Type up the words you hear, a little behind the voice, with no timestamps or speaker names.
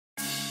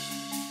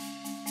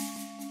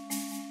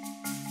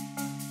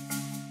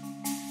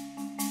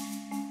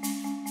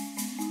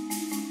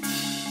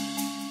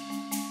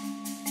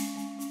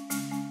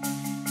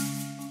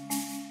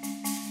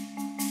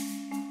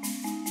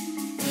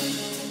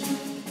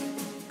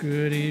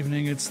Good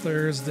evening. It's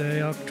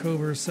Thursday,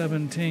 October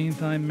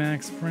 17th. I'm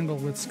Max Pringle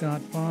with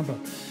Scott Baba.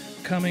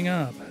 Coming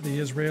up, the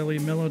Israeli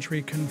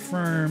military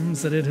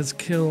confirms that it has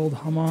killed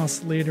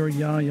Hamas leader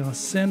Yahya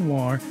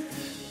Sinwar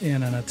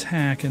in an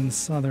attack in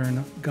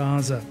southern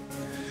Gaza.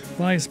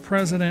 Vice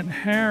President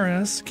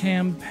Harris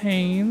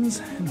campaigns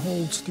and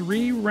holds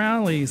 3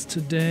 rallies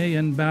today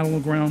in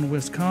battleground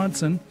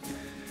Wisconsin.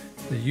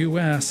 The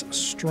U.S.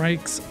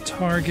 strikes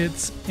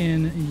targets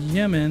in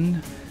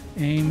Yemen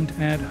aimed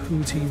at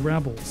Houthi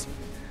rebels.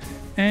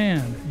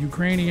 And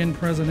Ukrainian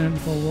President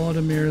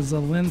Volodymyr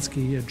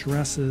Zelensky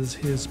addresses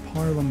his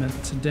parliament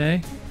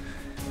today.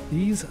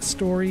 These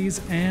stories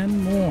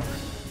and more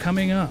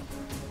coming up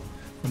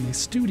from the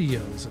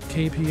studios of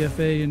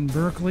KPFA in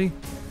Berkeley.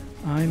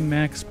 I'm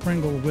Max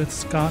Pringle with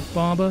Scott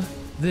Baba.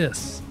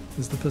 This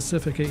is the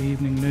Pacifica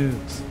Evening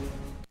News.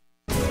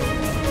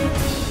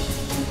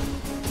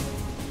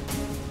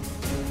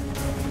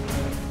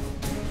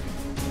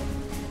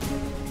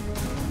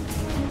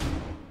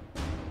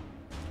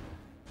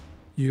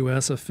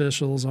 U.S.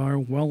 officials are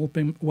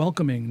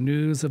welcoming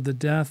news of the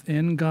death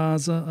in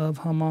Gaza of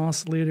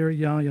Hamas leader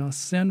Yahya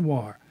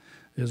Sinwar.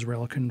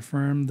 Israel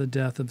confirmed the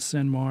death of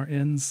Sinwar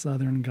in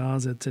southern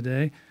Gaza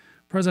today.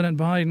 President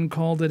Biden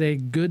called it a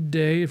good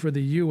day for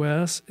the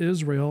U.S.,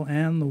 Israel,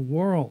 and the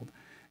world,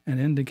 and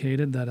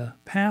indicated that a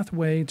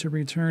pathway to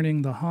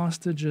returning the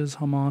hostages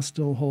Hamas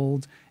still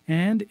holds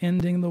and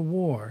ending the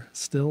war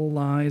still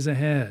lies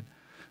ahead.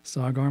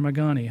 Sagar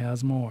Magani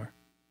has more.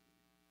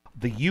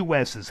 The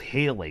U.S. is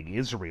hailing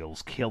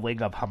Israel's killing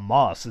of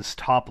Hamas's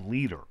top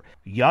leader.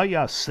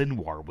 Yahya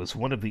Sinwar was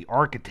one of the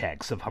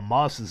architects of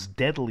Hamas's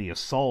deadly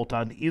assault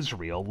on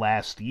Israel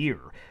last year.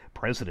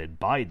 President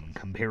Biden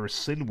compares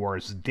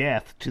Sinwar's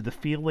death to the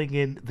feeling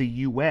in the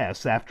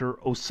U.S. after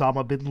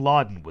Osama bin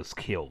Laden was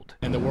killed.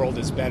 And the world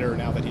is better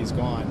now that he's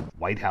gone.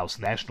 White House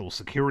National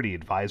Security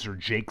Advisor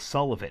Jake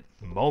Sullivan,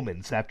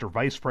 moments after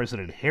Vice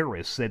President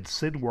Harris said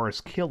Sinwar's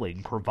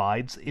killing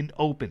provides an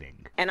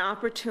opening. An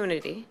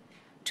opportunity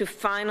to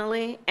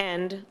finally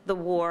end the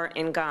war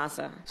in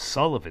Gaza.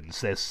 Sullivan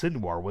says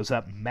Sinwar was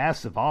a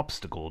massive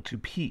obstacle to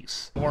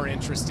peace. More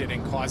interested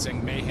in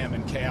causing mayhem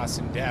and chaos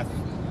and death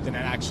than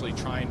in actually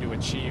trying to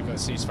achieve a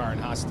ceasefire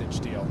and hostage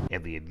deal.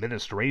 And the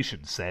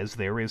administration says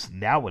there is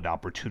now an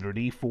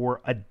opportunity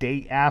for a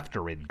day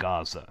after in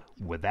Gaza,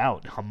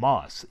 without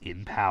Hamas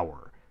in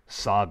power.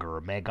 Sagar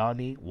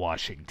Magani,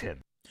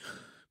 Washington.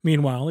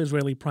 Meanwhile,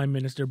 Israeli Prime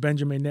Minister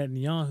Benjamin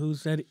Netanyahu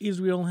said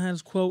Israel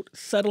has, quote,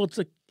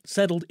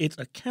 settled its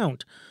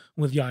account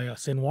with Yahya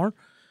Sinwar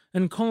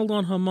and called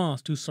on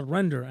Hamas to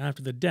surrender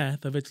after the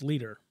death of its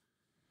leader.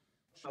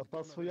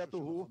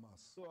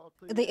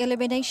 The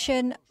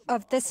elimination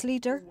of this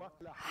leader,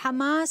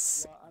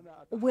 Hamas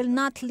will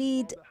not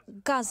lead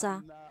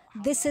Gaza.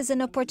 This is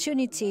an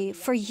opportunity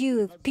for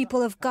you,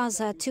 people of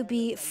Gaza, to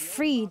be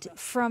freed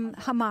from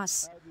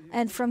Hamas.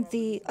 And from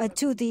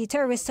to the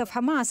terrorists of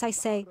Hamas, I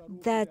say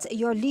that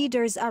your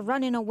leaders are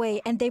running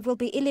away and they will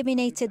be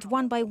eliminated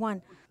one by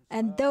one.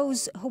 And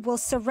those who will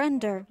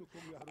surrender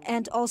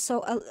and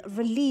also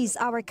release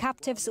our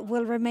captives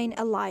will remain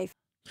alive.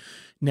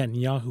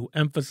 Netanyahu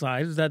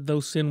emphasized that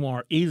though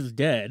Sinwar is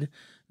dead,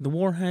 the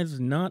war has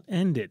not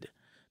ended.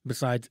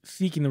 Besides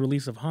seeking the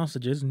release of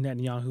hostages,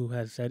 Netanyahu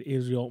has said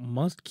Israel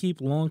must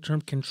keep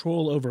long-term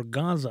control over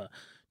Gaza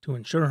to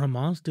ensure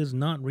Hamas does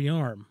not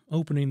rearm,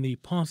 opening the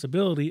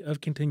possibility of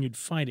continued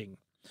fighting.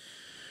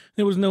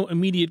 There was no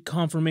immediate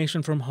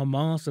confirmation from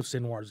Hamas of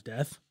Sinwar's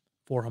death.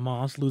 For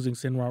Hamas, losing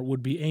Sinwar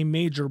would be a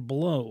major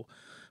blow,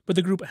 but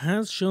the group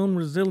has shown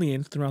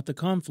resilience throughout the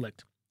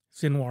conflict.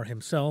 Sinwar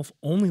himself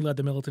only led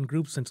the militant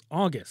group since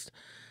August,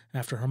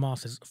 after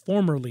Hamas's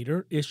former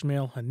leader,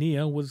 Ismail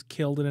Haniyeh, was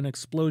killed in an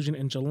explosion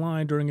in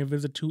July during a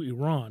visit to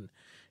Iran,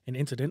 an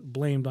incident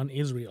blamed on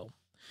Israel.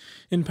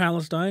 In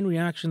Palestine,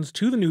 reactions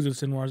to the news of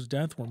Sinwar's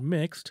death were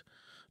mixed.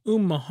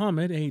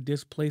 Mohammed, a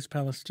displaced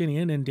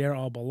Palestinian in Deir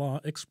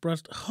al-Balah,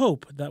 expressed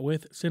hope that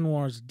with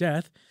Sinwar's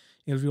death,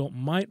 Israel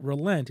might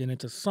relent in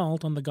its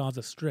assault on the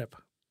Gaza Strip.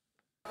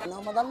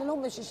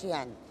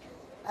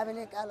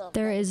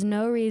 There is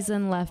no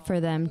reason left for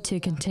them to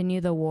continue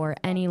the war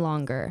any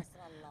longer.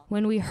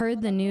 When we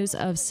heard the news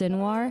of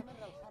Sinwar,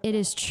 it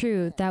is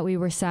true that we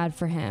were sad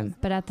for him,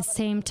 but at the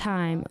same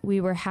time, we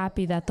were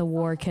happy that the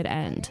war could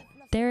end.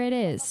 There it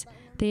is.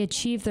 They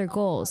achieved their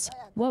goals.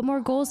 What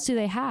more goals do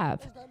they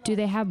have? Do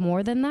they have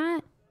more than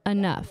that?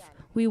 Enough.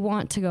 We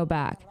want to go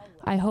back.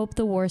 I hope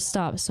the war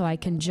stops so I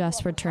can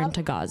just return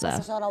to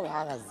Gaza.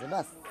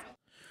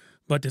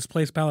 But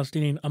displaced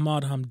Palestinian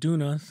Ahmad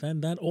Hamdouna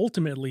said that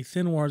ultimately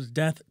Sinwar's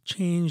death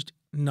changed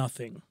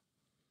nothing.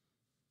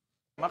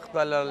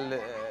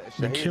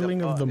 The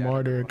killing of the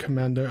martyr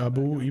Commander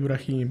Abu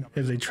Ibrahim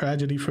is a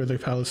tragedy for the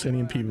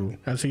Palestinian people,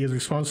 as he is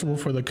responsible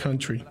for the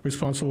country,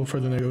 responsible for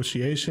the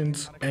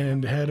negotiations,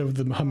 and head of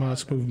the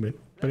Hamas movement.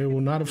 But it will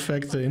not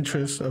affect the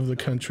interests of the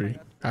country.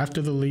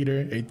 After the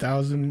leader,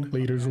 1,000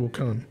 leaders will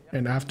come,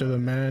 and after the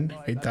man,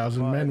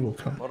 1,000 men will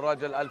come.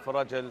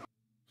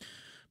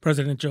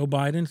 President Joe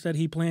Biden said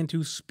he planned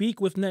to speak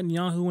with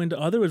Netanyahu and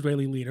other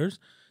Israeli leaders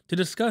to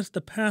discuss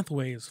the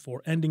pathways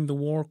for ending the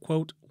war,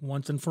 quote,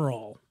 once and for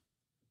all.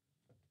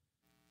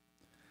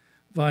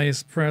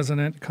 Vice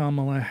President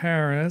Kamala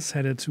Harris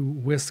headed to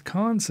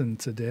Wisconsin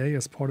today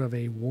as part of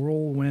a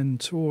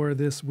whirlwind tour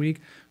this week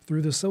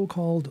through the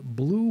so-called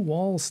Blue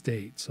Wall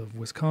states of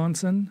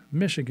Wisconsin,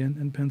 Michigan,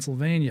 and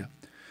Pennsylvania,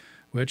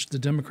 which the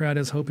Democrat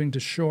is hoping to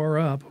shore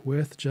up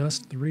with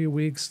just 3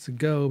 weeks to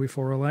go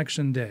before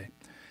Election Day.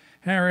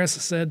 Harris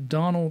said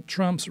Donald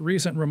Trump's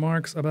recent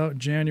remarks about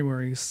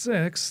January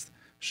 6th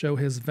show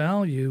his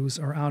values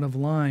are out of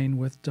line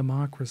with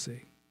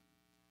democracy.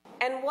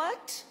 And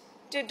what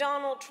did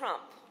Donald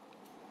Trump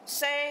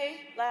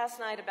say last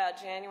night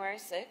about January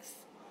 6th?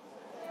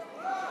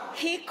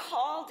 He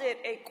called it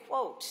a,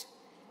 quote,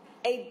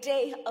 a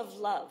day of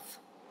love.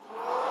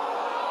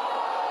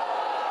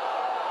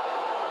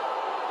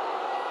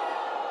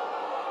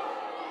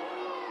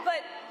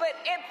 But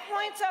it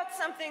points out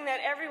something that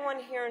everyone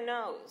here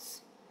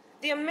knows.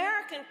 The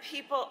American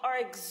people are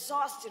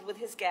exhausted with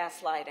his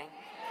gaslighting.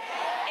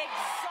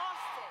 Exhausted.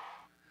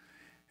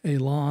 A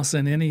loss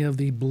in any of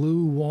the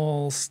Blue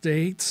Wall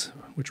states,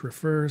 which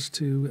refers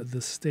to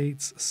the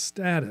state's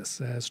status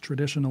as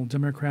traditional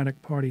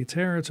Democratic Party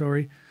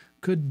territory,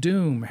 could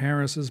doom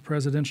Harris's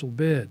presidential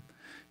bid.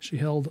 She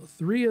held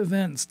 3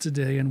 events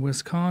today in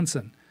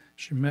Wisconsin.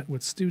 She met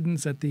with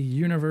students at the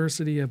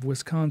University of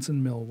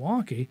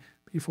Wisconsin-Milwaukee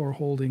before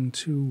holding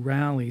 2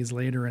 rallies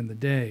later in the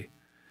day.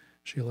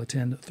 She'll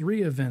attend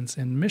 3 events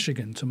in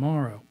Michigan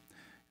tomorrow.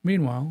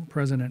 Meanwhile,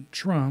 President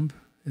Trump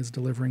is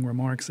delivering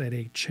remarks at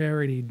a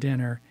charity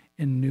dinner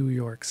in New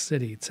York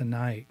City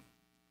tonight.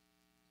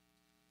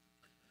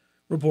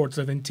 Reports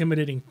of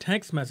intimidating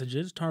text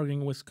messages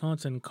targeting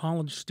Wisconsin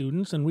college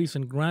students and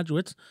recent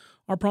graduates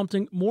are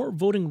prompting more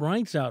voting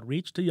rights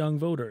outreach to young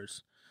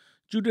voters.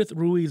 Judith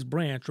Ruiz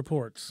Branch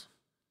reports.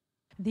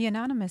 The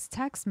anonymous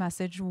text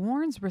message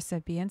warns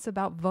recipients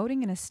about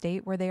voting in a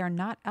state where they are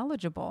not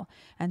eligible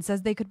and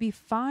says they could be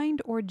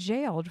fined or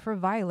jailed for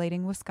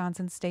violating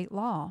Wisconsin state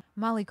law.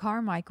 Molly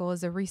Carmichael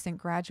is a recent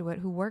graduate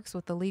who works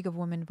with the League of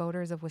Women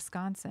Voters of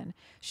Wisconsin.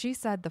 She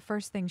said the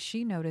first thing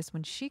she noticed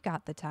when she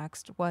got the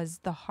text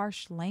was the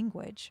harsh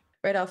language.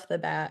 Right off the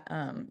bat,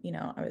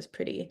 I was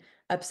pretty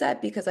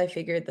upset because I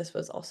figured this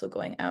was also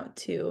going out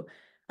to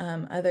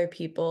other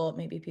people,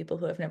 maybe people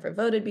who have never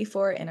voted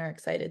before and are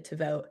excited to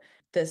vote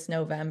this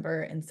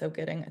November. And so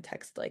getting a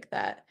text like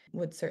that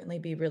would certainly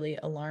be really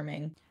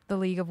alarming. The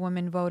League of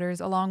Women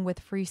Voters, along with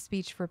Free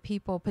Speech for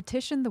People,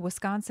 petitioned the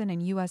Wisconsin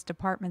and U.S.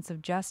 Departments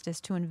of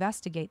Justice to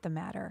investigate the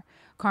matter.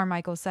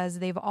 Carmichael says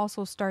they've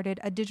also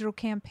started a digital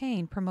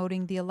campaign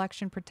promoting the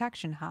Election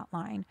Protection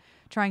Hotline,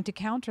 trying to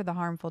counter the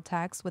harmful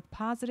texts with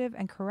positive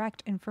and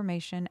correct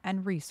information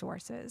and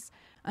resources.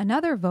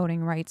 Another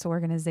voting rights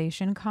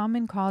organization,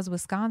 Common Cause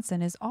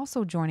Wisconsin, is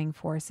also joining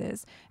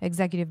forces.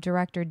 Executive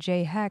Director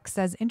Jay Heck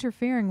says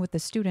interfering with the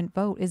student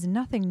vote is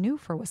nothing new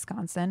for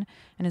Wisconsin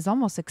and is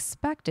almost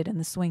expected in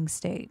the swing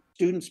state.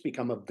 Students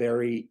become a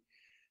very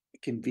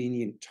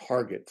convenient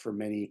target for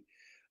many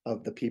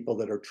of the people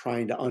that are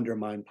trying to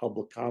undermine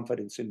public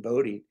confidence in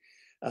voting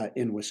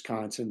in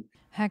Wisconsin.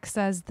 Heck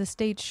says the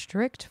state's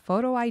strict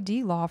photo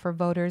ID law for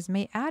voters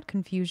may add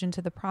confusion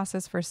to the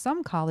process for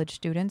some college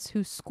students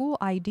whose school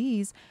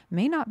IDs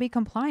may not be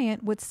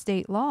compliant with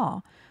state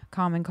law.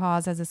 Common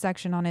Cause has a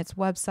section on its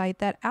website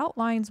that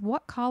outlines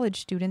what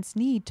college students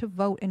need to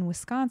vote in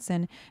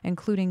Wisconsin,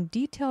 including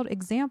detailed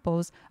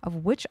examples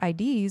of which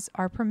IDs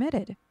are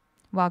permitted.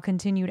 While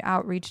continued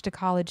outreach to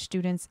college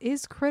students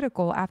is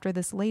critical after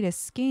this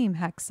latest scheme,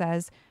 Heck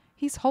says,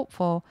 he's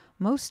hopeful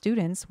most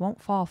students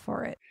won't fall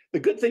for it. The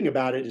good thing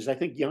about it is I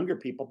think younger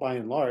people, by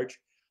and large,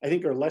 I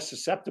think are less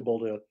susceptible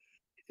to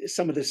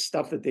some of this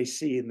stuff that they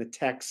see in the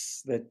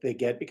texts that they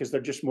get because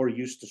they're just more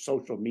used to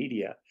social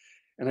media.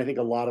 And I think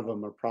a lot of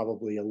them are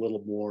probably a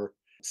little more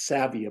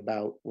savvy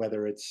about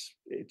whether it's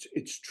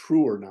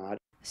true or not.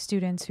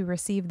 Students who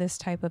receive this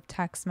type of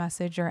text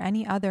message or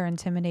any other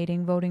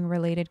intimidating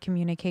voting-related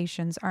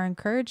communications are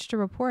encouraged to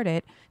report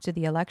it to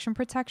the Election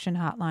Protection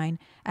Hotline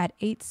at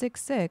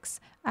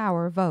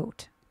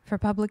 866-OUR-VOTE. For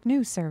Public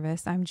News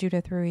Service, I'm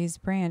Judith Ruiz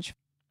Branch.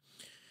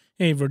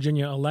 A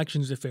Virginia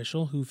elections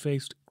official who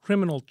faced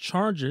criminal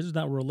charges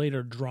that were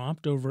later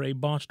dropped over a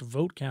botched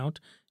vote count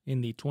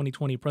in the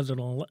 2020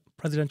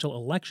 presidential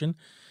election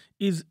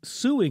is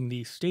suing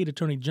the state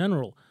attorney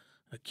general,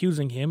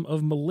 accusing him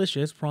of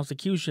malicious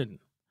prosecution.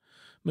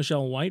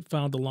 Michelle White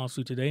filed the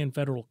lawsuit today in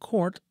federal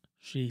court.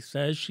 She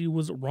says she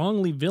was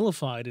wrongly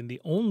vilified in the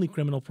only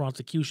criminal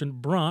prosecution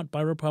brought by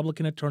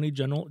Republican Attorney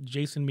General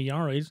Jason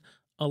Miyare's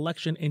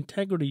Election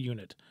Integrity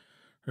Unit.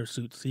 Her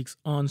suit seeks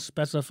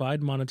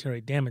unspecified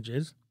monetary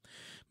damages.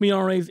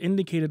 Miyare's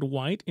indicated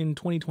White in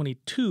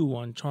 2022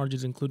 on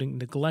charges including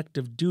neglect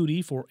of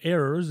duty for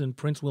errors in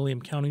Prince William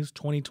County's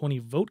 2020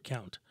 vote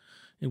count.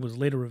 It was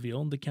later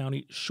revealed the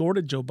county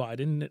shorted Joe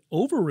Biden and it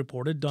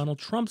overreported Donald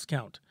Trump's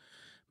count.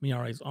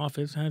 Miyare's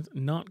office has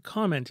not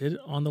commented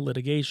on the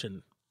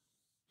litigation.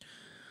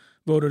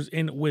 Voters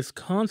in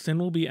Wisconsin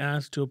will be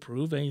asked to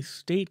approve a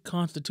state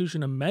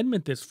constitution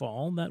amendment this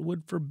fall that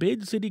would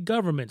forbid city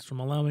governments from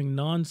allowing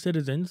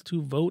non-citizens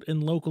to vote in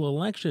local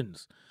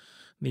elections.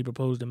 The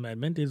proposed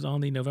amendment is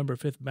on the November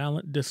 5th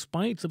ballot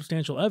despite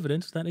substantial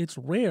evidence that it's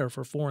rare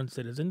for foreign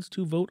citizens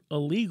to vote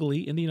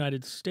illegally in the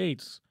United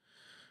States.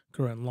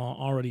 Current law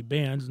already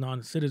bans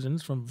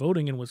non-citizens from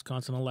voting in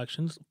Wisconsin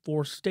elections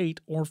for state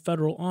or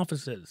federal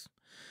offices.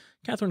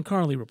 Catherine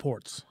Carley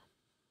reports.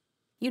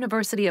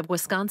 University of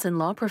Wisconsin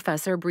law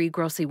professor Bree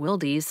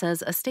Grossi-Wilde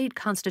says a state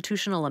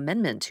constitutional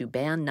amendment to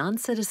ban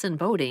non-citizen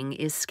voting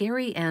is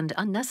scary and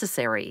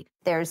unnecessary.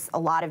 There's a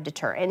lot of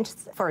deterrent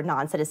for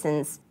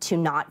non-citizens to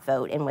not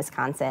vote in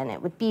Wisconsin.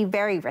 It would be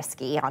very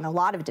risky on a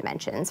lot of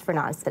dimensions for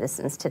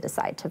non-citizens to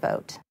decide to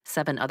vote.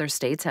 7 other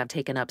states have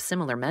taken up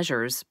similar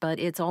measures,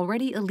 but it's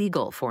already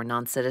illegal for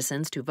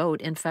non-citizens to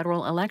vote in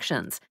federal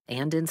elections.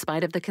 And in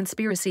spite of the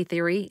conspiracy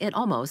theory, it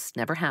almost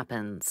never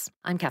happens.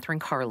 I'm Catherine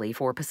Carley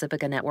for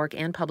Pacifica Network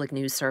and Public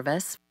News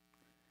Service.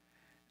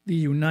 The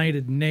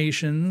United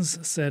Nations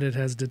said it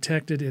has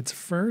detected its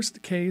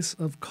first case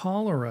of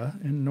cholera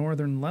in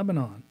northern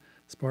Lebanon,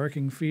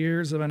 sparking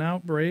fears of an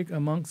outbreak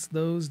amongst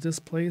those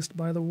displaced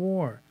by the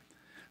war.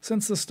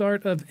 Since the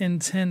start of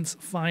intense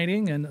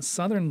fighting in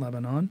southern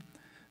Lebanon,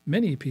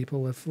 many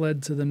people have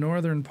fled to the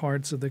northern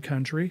parts of the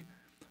country.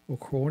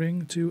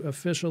 According to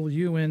official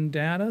UN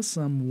data,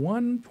 some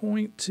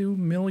 1.2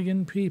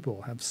 million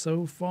people have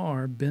so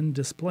far been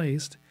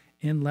displaced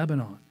in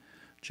Lebanon.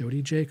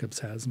 Jody Jacobs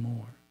has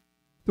more.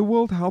 The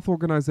World Health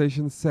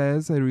Organization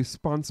says a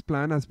response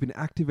plan has been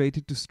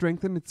activated to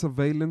strengthen its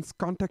surveillance,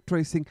 contact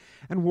tracing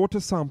and water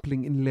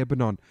sampling in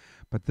Lebanon.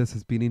 But this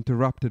has been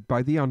interrupted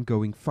by the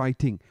ongoing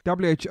fighting.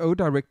 WHO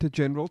Director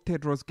General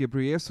Tedros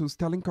Ghebreyesus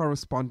telling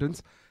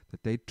correspondents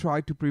that they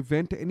tried to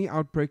prevent any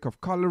outbreak of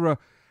cholera,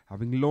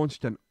 having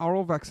launched an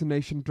oral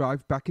vaccination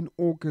drive back in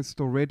August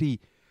already.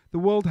 The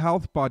World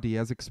Health Body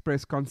has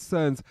expressed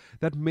concerns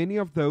that many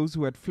of those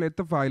who had fled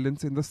the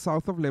violence in the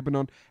south of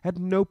Lebanon had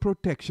no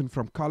protection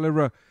from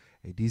cholera,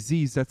 a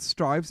disease that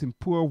strives in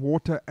poor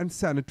water and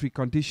sanitary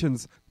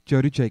conditions.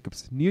 Jody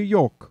Jacobs, New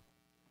York.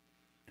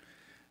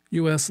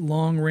 U.S.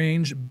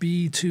 long-range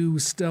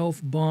B-2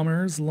 stealth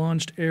bombers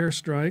launched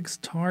airstrikes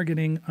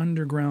targeting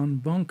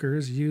underground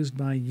bunkers used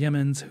by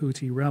Yemen's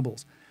Houthi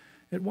rebels.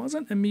 It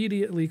wasn't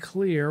immediately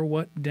clear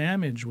what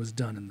damage was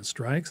done in the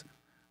strikes.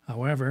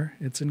 However,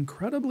 it's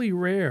incredibly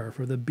rare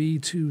for the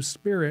B-2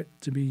 Spirit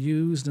to be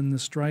used in the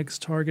strikes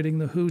targeting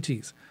the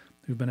Houthis,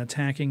 who've been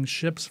attacking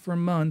ships for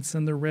months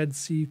in the Red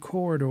Sea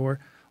corridor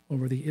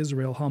over the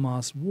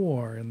Israel-Hamas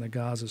war in the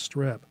Gaza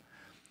Strip.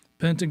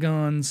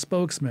 Pentagon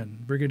spokesman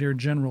Brigadier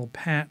General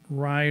Pat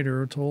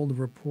Ryder told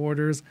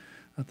reporters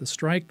that the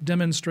strike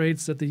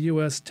demonstrates that the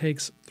U.S.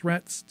 takes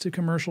threats to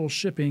commercial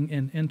shipping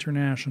in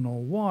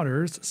international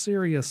waters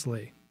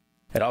seriously.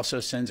 It also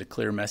sends a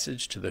clear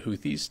message to the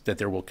Houthis that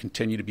there will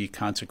continue to be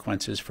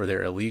consequences for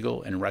their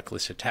illegal and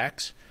reckless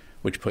attacks,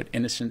 which put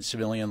innocent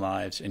civilian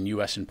lives and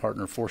U.S. and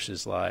partner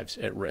forces' lives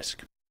at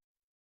risk.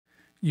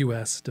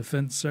 U.S.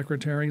 Defense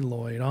Secretary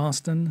Lloyd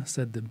Austin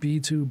said the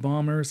B-2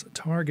 bombers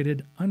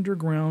targeted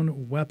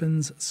underground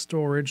weapons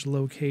storage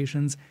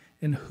locations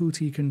in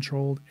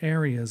Houthi-controlled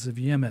areas of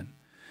Yemen.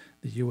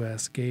 The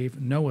U.S.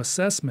 gave no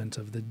assessment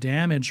of the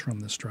damage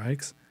from the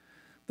strikes.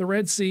 The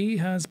Red Sea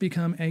has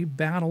become a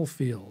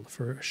battlefield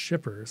for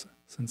shippers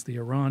since the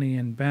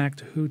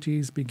Iranian-backed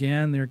Houthis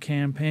began their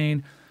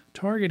campaign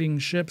targeting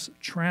ships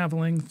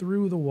traveling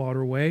through the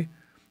waterway,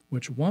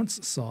 which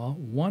once saw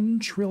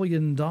 $1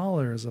 trillion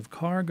of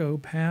cargo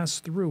pass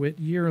through it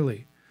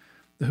yearly.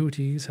 The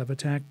Houthis have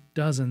attacked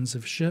dozens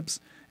of ships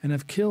and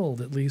have killed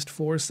at least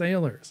 4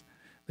 sailors.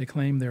 They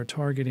claim they're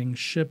targeting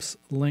ships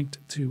linked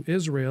to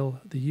Israel,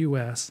 the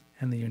U.S.,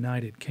 and the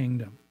United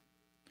Kingdom.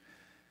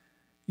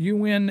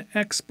 UN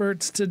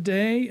experts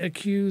today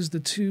accused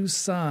the two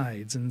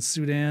sides in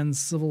Sudan's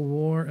civil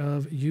war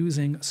of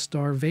using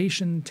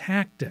starvation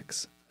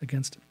tactics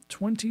against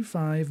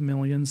 25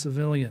 million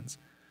civilians.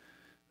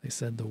 They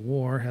said the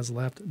war has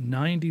left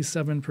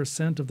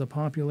 97% of the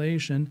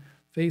population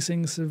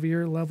facing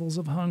severe levels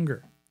of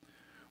hunger.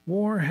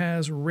 War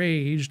has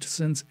raged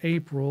since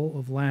April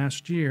of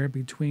last year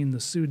between the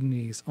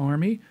Sudanese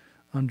army,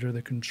 under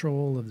the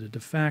control of the de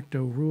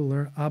facto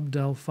ruler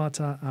Abdel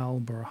Fattah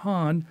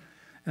al-Burhan,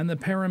 and the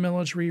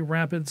paramilitary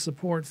Rapid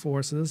Support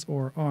Forces,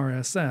 or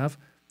RSF,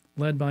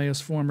 led by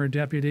his former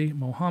deputy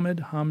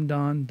Mohammed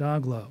Hamdan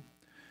Daglo.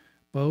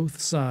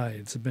 Both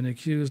sides have been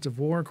accused of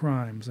war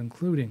crimes,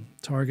 including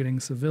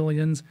targeting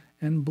civilians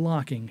and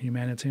blocking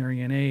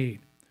humanitarian aid.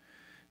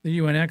 The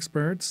UN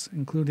experts,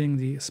 including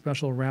the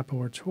special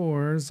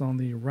rapporteurs on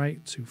the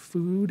right to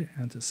food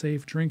and to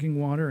safe drinking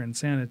water and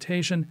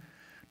sanitation,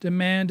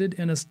 demanded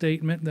in a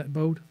statement that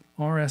both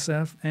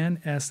RSF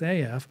and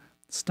SAF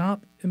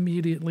stop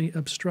immediately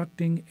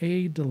obstructing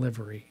aid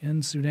delivery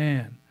in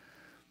Sudan.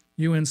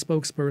 UN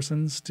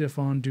spokesperson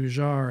Stefan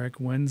Dujarric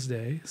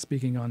Wednesday,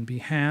 speaking on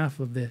behalf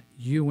of the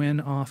UN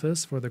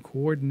Office for the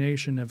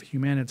Coordination of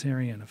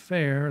Humanitarian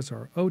Affairs,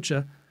 or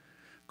OCHA,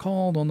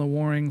 called on the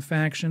warring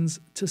factions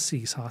to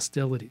cease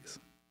hostilities.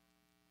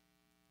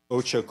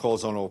 OCHA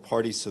calls on all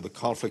parties to the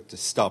conflict to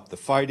stop the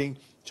fighting,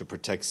 to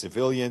protect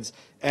civilians,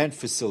 and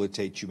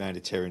facilitate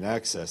humanitarian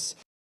access.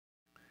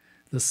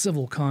 The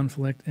civil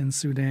conflict in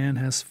Sudan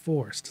has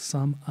forced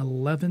some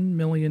 11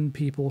 million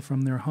people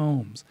from their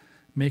homes,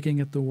 making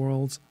it the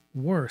world's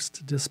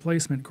worst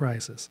displacement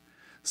crisis.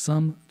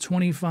 Some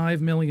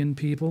 25 million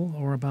people,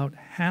 or about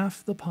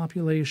half the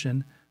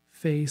population,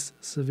 face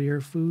severe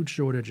food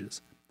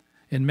shortages.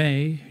 In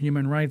May,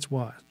 Human Rights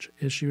Watch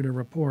issued a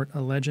report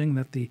alleging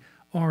that the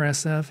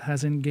RSF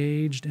has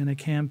engaged in a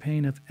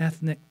campaign of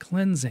ethnic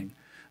cleansing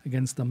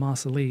against the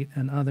Masalit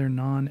and other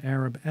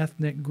non-Arab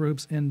ethnic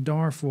groups in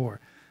Darfur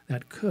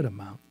that could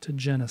amount to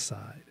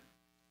genocide.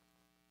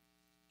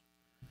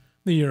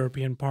 The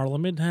European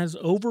Parliament has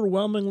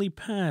overwhelmingly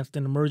passed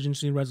an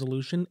emergency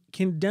resolution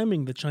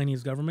condemning the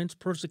Chinese government's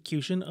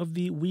persecution of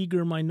the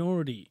Uyghur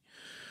minority.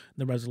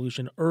 The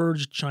resolution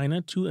urged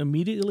China to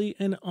immediately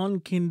and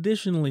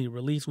unconditionally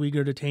release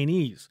Uyghur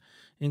detainees,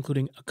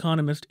 including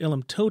economist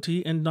Ilham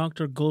Tohti and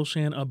Dr.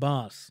 Gulshan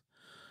Abbas.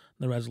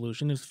 The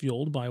resolution is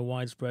fueled by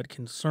widespread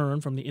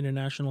concern from the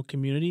international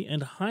community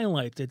and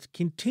highlights its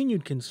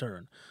continued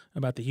concern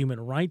about the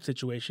human rights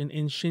situation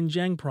in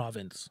Xinjiang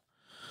province.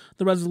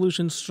 The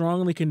resolution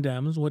strongly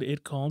condemns what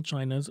it called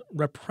China's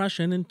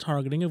repression and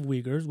targeting of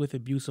Uyghurs with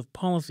abusive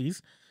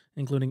policies,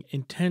 including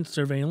intense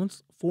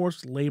surveillance,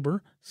 forced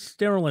labor,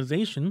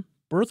 sterilization,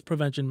 birth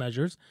prevention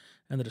measures,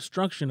 and the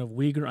destruction of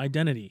Uyghur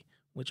identity,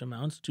 which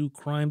amounts to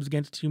crimes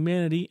against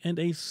humanity and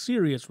a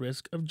serious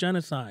risk of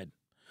genocide.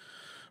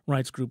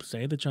 Rights groups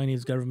say the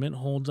Chinese government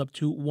holds up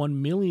to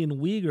 1 million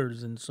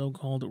Uyghurs in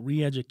so-called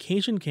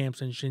re-education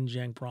camps in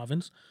Xinjiang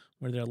province,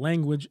 where their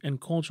language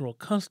and cultural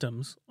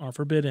customs are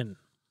forbidden.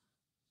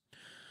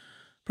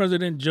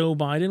 President Joe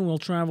Biden will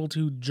travel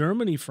to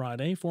Germany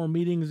Friday for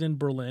meetings in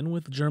Berlin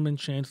with German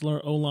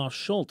Chancellor Olaf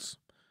Scholz.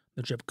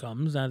 The trip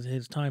comes as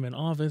his time in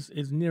office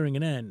is nearing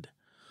an end.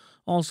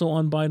 Also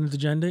on Biden's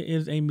agenda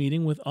is a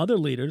meeting with other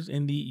leaders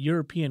in the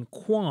European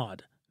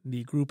Quad.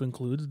 The group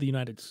includes the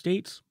United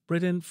States,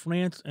 Britain,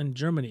 France, and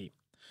Germany.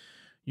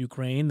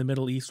 Ukraine, the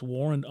Middle East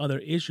war, and other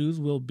issues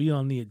will be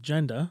on the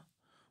agenda.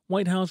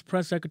 White House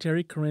Press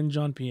Secretary Karine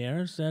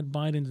Jean-Pierre said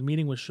Biden's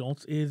meeting with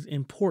Scholz is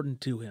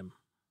important to him.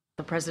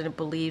 The president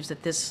believes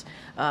that this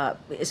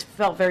is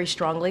felt very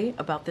strongly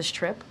about this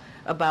trip,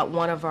 about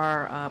one of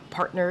our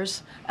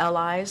partners,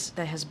 allies,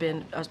 that has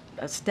been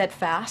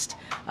steadfast,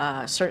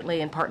 certainly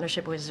in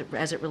partnership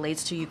as it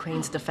relates to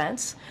Ukraine's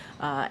defense.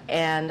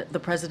 And the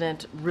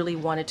president really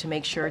wanted to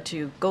make sure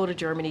to go to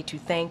Germany to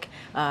thank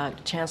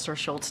Chancellor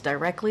Scholz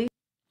directly.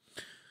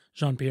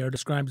 Jean-Pierre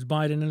describes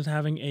Biden as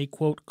having a,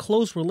 quote,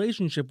 close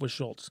relationship with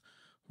Scholz,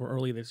 who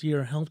early this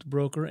year helped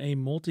broker a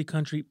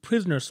multi-country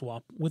prisoner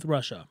swap with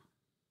Russia.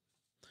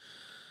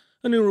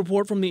 A new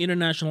report from the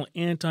international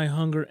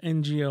anti-hunger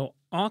NGO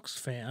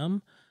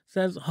Oxfam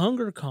says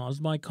hunger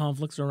caused by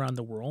conflicts around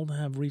the world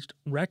have reached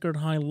record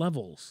high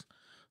levels.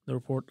 The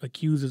report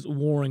accuses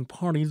warring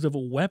parties of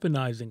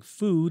weaponizing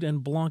food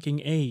and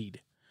blocking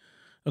aid.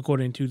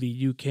 According to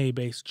the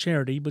UK-based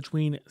charity,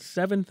 between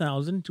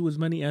 7,000 to as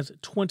many as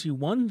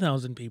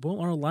 21,000 people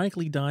are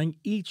likely dying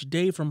each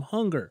day from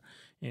hunger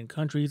in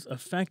countries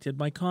affected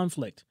by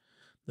conflict.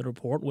 The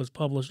report was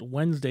published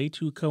Wednesday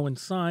to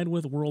coincide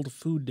with World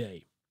Food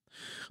Day.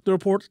 The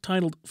report,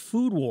 titled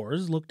Food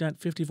Wars, looked at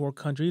 54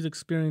 countries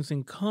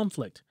experiencing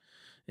conflict.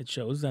 It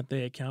shows that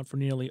they account for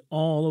nearly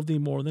all of the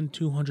more than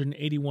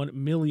 281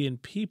 million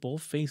people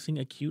facing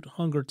acute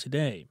hunger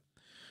today.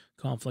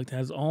 Conflict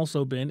has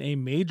also been a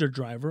major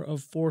driver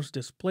of forced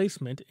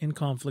displacement in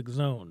conflict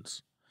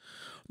zones.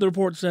 The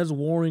report says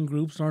warring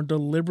groups are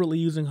deliberately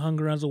using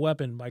hunger as a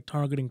weapon by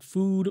targeting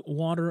food,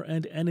 water,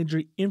 and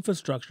energy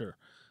infrastructure,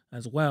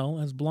 as well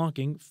as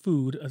blocking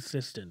food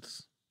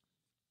assistance.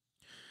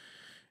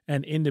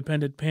 An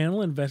independent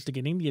panel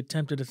investigating the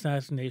attempted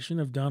assassination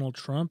of Donald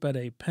Trump at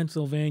a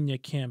Pennsylvania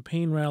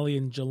campaign rally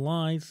in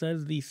July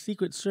says the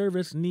Secret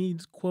Service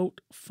needs,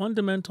 quote,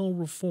 fundamental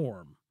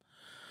reform.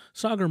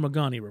 Sagar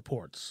Magani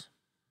reports.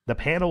 The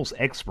panel's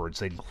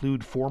experts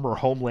include former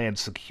Homeland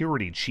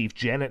Security Chief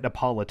Janet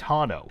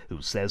Napolitano,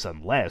 who says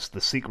unless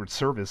the Secret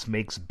Service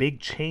makes big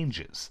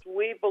changes,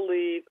 we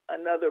believe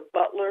another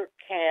Butler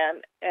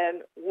can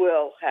and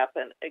will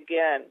happen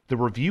again. The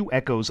review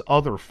echoes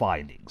other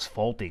findings,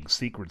 faulting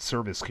Secret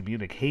Service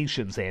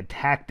communications and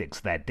tactics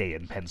that day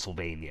in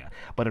Pennsylvania,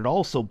 but it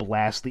also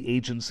blasts the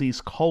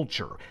agency's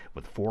culture,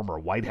 with former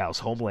White House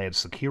Homeland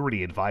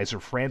Security Advisor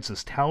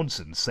Francis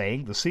Townsend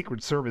saying the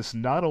Secret Service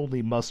not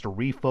only must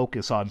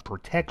refocus on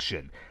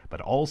protection, but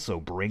also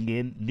bring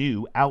in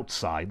new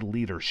outside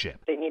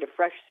leadership. They need a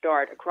fresh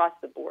start across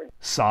the board.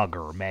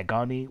 Sagar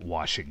Magani,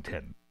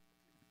 Washington.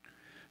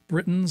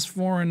 Britain's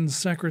Foreign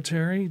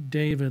Secretary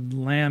David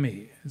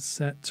Lammy is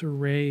set to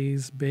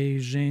raise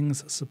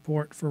Beijing's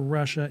support for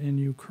Russia in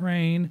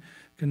Ukraine,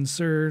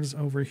 concerns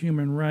over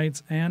human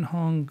rights, and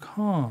Hong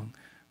Kong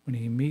when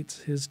he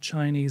meets his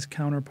Chinese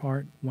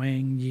counterpart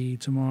Wang Yi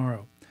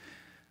tomorrow.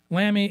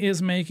 Lamy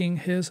is making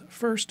his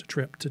first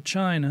trip to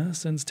China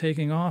since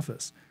taking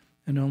office,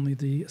 and only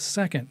the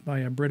second by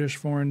a British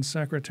foreign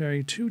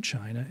secretary to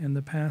China in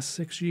the past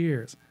 6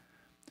 years.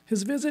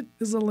 His visit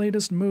is the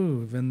latest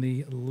move in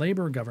the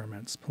Labour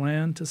government's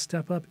plan to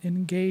step up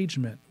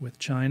engagement with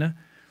China,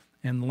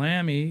 and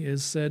Lamy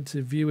is said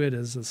to view it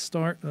as the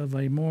start of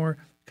a more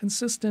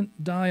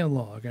consistent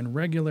dialogue and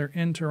regular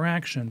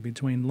interaction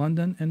between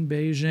London and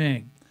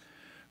Beijing.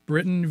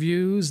 Britain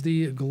views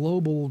the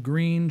global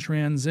green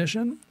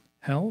transition,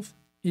 health,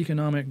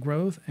 economic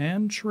growth,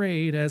 and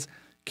trade as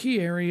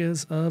key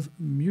areas of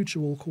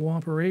mutual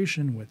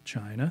cooperation with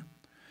China.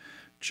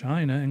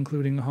 China,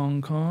 including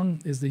Hong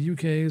Kong, is the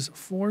UK's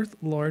fourth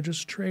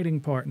largest trading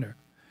partner.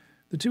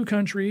 The two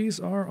countries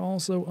are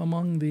also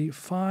among the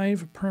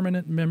 5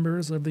 permanent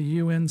members of the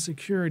UN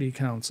Security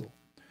Council.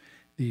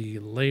 The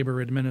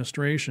Labour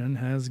administration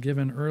has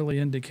given early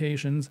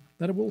indications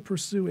that it will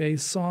pursue a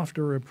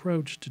softer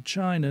approach to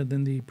China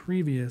than the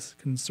previous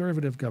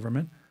Conservative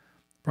government.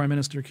 Prime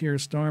Minister Keir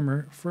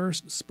Starmer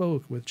first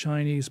spoke with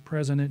Chinese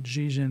President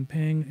Xi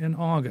Jinping in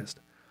August.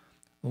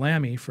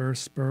 Lamy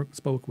first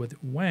spoke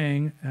with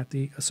Wang at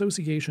the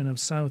Association of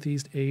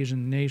Southeast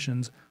Asian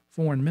Nations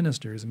Foreign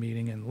Ministers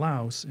meeting in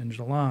Laos in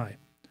July.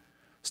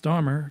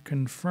 Starmer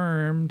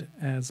confirmed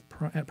at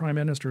Prime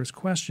Minister's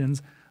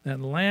questions that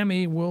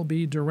Lamy will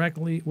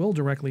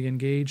directly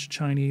engage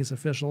Chinese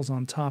officials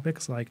on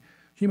topics like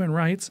human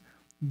rights,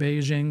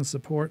 Beijing's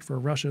support for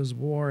Russia's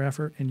war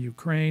effort in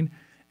Ukraine,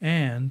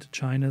 and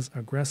China's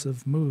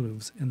aggressive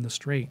moves in the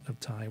Strait of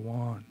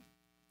Taiwan.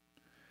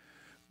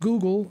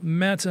 Google,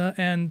 Meta,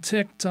 and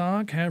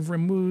TikTok have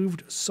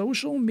removed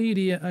social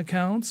media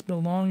accounts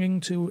belonging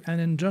to an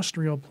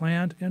industrial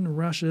plant in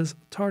Russia's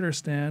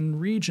Tatarstan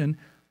region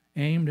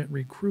aimed at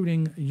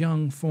recruiting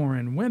young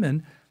foreign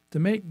women to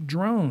make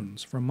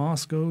drones for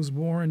Moscow's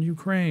war in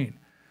Ukraine.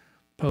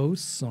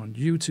 Posts on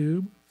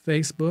YouTube,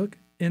 Facebook,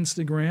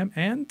 Instagram,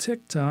 and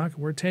TikTok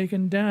were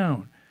taken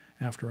down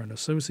after an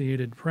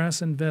Associated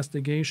Press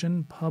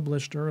investigation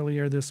published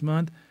earlier this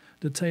month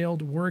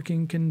detailed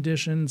working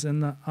conditions in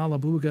the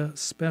Alabuga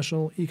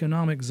Special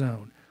Economic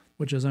Zone,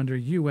 which is under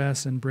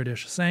U.S. and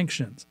British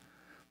sanctions.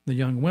 The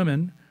young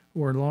women,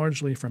 who are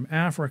largely from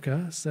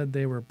Africa, said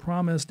they were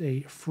promised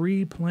a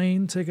free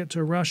plane ticket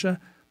to Russia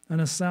and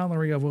a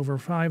salary of over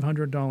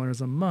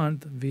 $500 a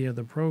month via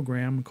the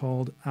program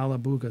called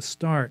Alabuga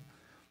Start.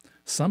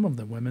 Some of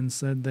the women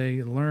said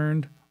they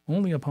learned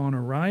only upon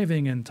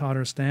arriving in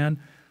Tatarstan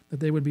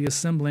that they would be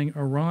assembling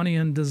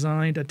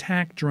Iranian-designed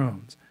attack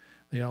drones.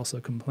 They also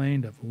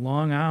complained of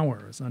long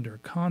hours under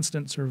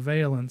constant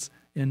surveillance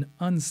in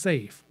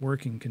unsafe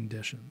working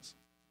conditions.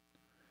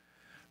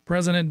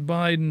 President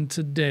Biden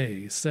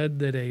today said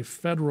that a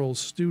federal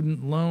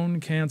student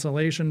loan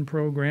cancellation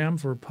program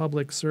for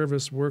public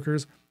service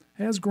workers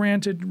has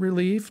granted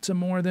relief to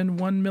more than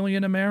 1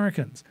 million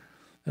Americans.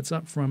 That's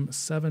up from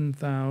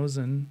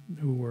 7,000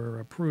 who were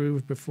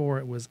approved before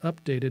it was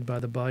updated by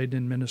the Biden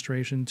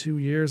administration 2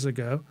 years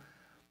ago.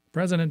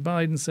 President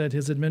Biden said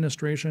his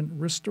administration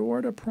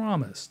restored a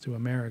promise to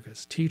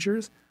America's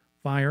teachers,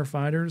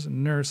 firefighters,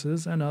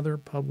 nurses, and other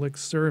public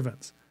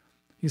servants.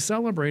 He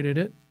celebrated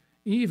it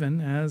even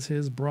as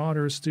his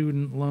broader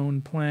student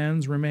loan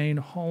plans remain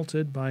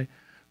halted by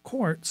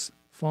courts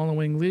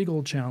following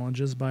legal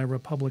challenges by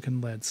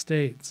Republican-led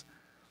states.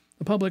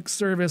 The Public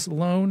Service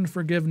Loan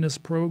Forgiveness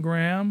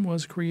Program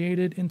was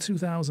created in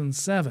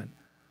 2007,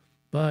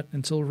 but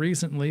until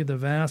recently the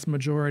vast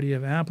majority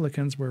of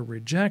applicants were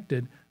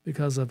rejected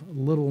because of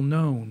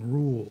little-known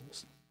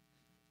rules.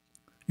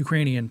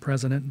 Ukrainian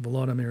President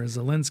Volodymyr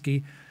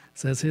Zelensky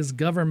says his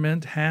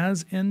government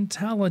has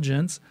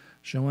intelligence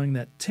showing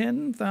that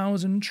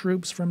 10,000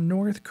 troops from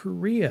North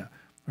Korea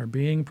are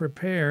being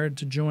prepared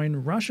to join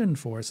Russian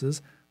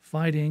forces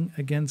fighting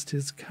against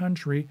his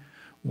country,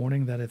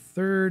 warning that a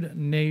third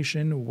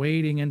nation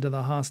wading into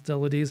the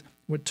hostilities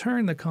would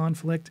turn the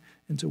conflict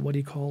into what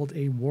he called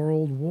a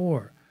world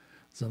war.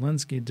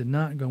 Zelensky did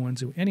not go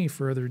into any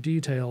further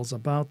details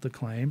about the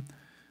claim.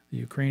 The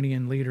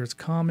Ukrainian leader's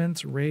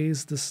comments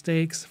raised the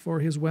stakes for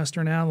his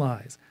Western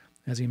allies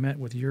as he met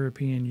with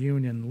European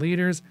Union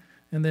leaders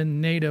and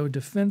then NATO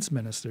defense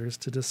ministers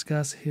to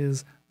discuss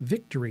his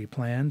victory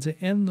plan to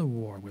end the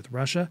war with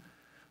Russia.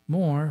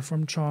 More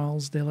from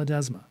Charles de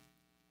Ledesma.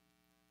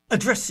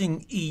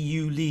 Addressing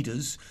EU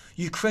leaders,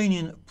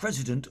 Ukrainian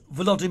President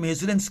Volodymyr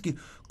Zelensky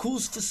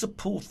calls for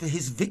support for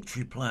his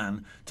victory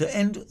plan to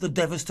end the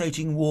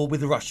devastating war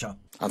with Russia.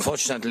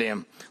 Unfortunately,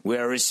 we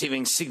are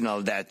receiving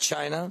signal that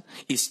China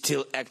is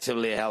still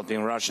actively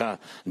helping Russia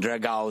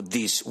drag out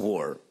this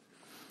war.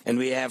 And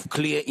we have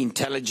clear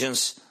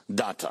intelligence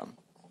data.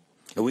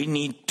 We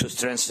need to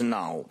strengthen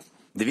now.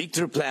 The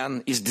victory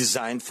plan is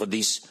designed for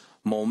this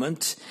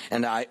moment,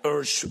 and I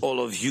urge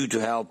all of you to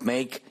help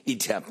make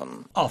it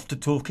happen. After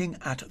talking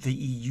at the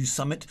EU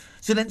summit,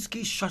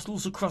 Zelensky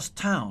shuttles across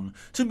town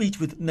to meet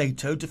with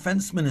NATO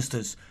defence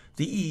ministers.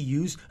 The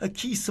EU's a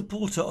key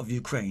supporter of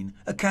Ukraine,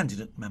 a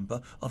candidate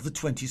member of the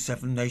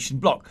 27-nation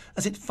bloc,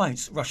 as it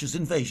fights Russia's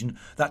invasion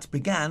that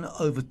began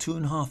over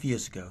 2.5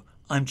 years ago.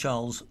 I'm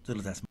Charles de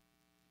Ledesma.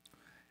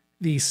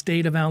 The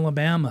state of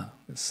Alabama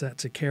is set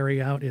to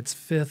carry out its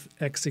 5th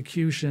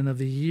execution of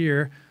the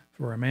year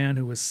for a man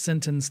who was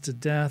sentenced to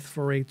death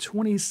for a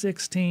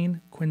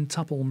 2016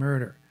 quintuple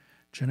murder.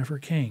 Jennifer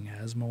King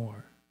has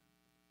more.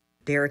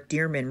 Derek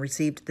Dearman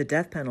received the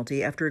death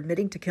penalty after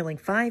admitting to killing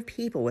 5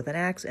 people with an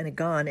axe and a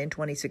gun in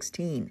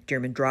 2016.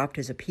 Dearman dropped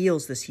his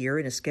appeals this year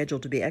and is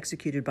scheduled to be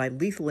executed by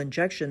lethal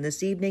injection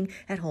this evening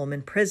at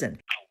Holman Prison.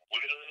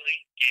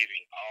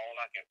 Giving all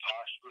I can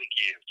possibly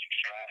give to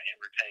try and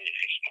repay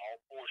a small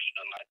portion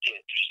of my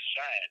debt to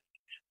society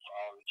for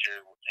all the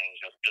terrible things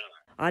I've done.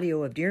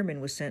 Audio of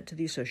Dearman was sent to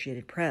the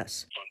Associated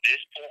Press. From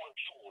this point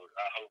forward,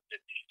 I hope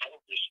that the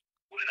focus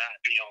will not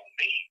be on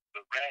me,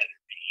 but rather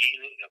the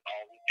healing of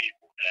all the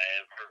people that I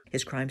have hurt.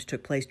 His crimes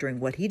took place during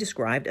what he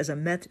described as a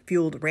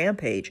meth-fueled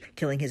rampage,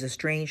 killing his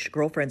estranged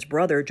girlfriend's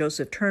brother,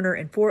 Joseph Turner,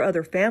 and 4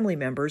 other family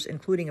members,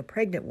 including a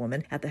pregnant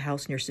woman, at the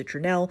house near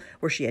Citronelle,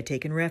 where she had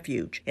taken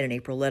refuge. In an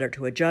April letter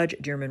to a judge,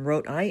 Dearman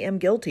wrote, "I am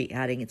guilty,"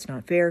 adding it's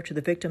not fair to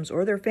the victims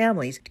or their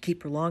families to keep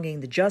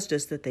prolonging the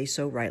justice that they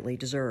so rightly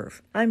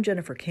deserve. I'm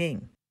Jennifer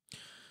King.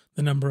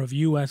 The number of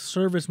U.S.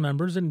 service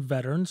members and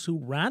veterans who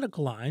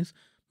radicalize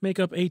make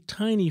up a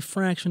tiny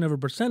fraction of a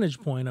percentage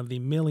point of the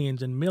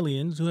millions and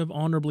millions who have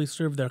honorably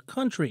served their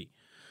country.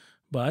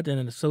 But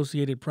an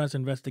Associated Press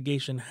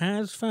investigation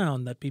has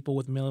found that people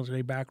with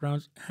military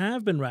backgrounds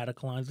have been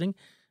radicalizing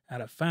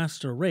at a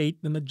faster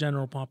rate than the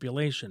general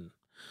population.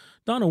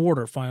 Donna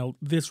Warder filed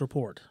this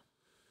report.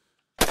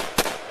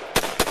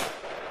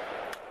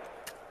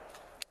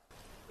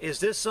 Is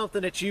this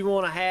something that you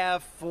want to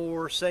have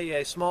for, say,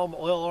 a small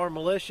well-armed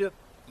militia?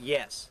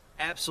 Yes.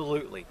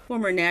 Absolutely.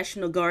 Former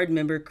National Guard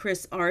member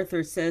Chris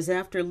Arthur says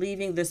after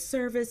leaving the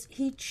service,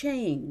 he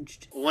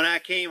changed. When I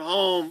came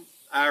home,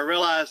 I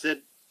realized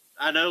that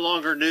I no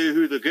longer knew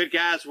who the good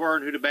guys were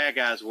and who the bad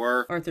guys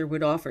were. Arthur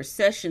would offer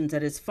sessions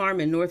at his farm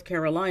in North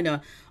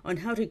Carolina on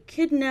how to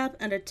kidnap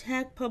and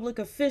attack public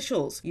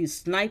officials, use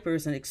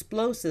snipers and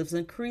explosives,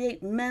 and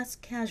create mass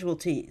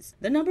casualties.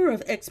 The number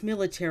of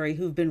ex-military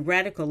who've been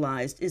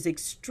radicalized is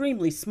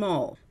extremely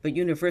small, but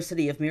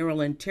University of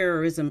Maryland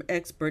terrorism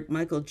expert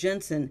Michael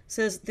Jensen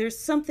says there's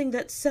something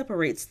that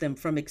separates them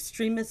from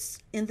extremists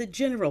in the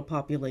general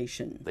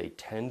population. They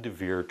tend to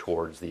veer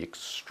towards the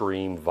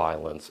extreme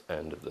violence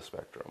end of the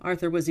spectrum.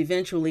 Arthur was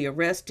eventually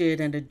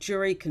arrested, and a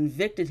jury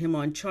convicted him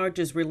on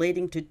charges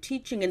relating to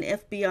teaching an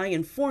FBI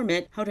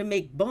informant how to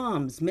make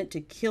bombs meant to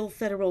kill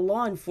federal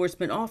law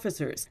enforcement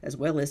officers, as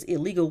well as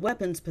illegal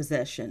weapons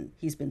possession.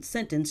 He's been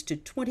sentenced to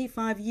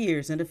 25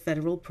 years in a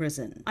federal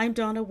prison. I'm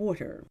Donna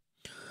Warder.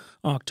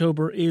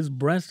 October is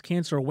Breast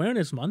Cancer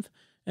Awareness Month,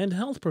 and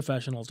health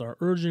professionals are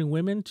urging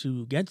women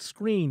to get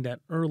screened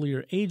at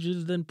earlier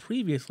ages than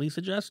previously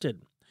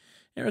suggested.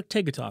 Eric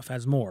Tegetoff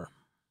has more.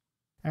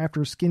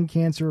 After skin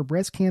cancer,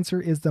 breast cancer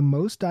is the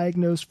most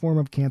diagnosed form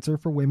of cancer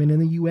for women in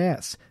the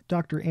U.S.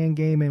 Dr. Ann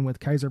Gaiman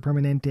with Kaiser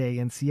Permanente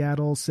in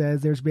Seattle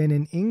says there's been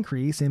an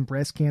increase in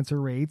breast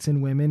cancer rates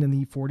in women in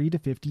the 40 to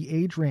 50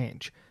 age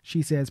range.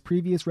 She says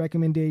previous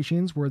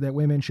recommendations were that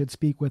women should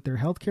speak with their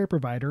healthcare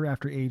provider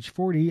after age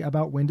 40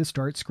 about when to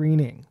start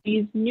screening.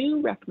 These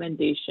new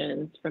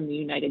recommendations from the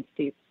United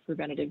States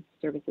Preventative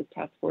Services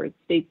Task Force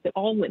states that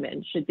all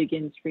women should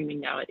begin screening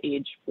now at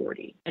age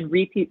 40 and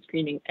repeat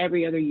screening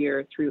every other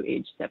year through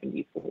age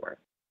 74.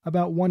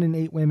 About 1 in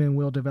 8 women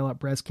will develop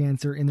breast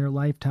cancer in their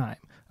lifetime,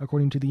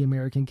 according to the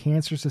American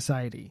Cancer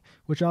Society,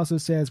 which also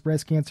says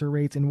breast cancer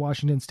rates in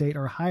Washington state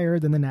are higher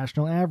than the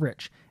national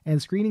average, and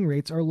screening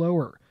rates are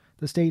lower.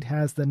 The state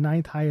has the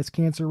 9th highest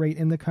cancer rate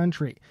in the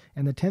country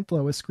and the 10th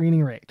lowest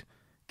screening rate.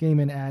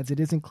 Gaiman adds it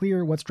isn't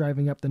clear what's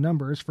driving up the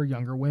numbers for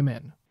younger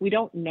women. We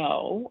don't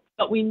know,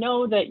 but we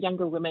know that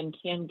younger women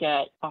can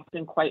get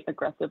often quite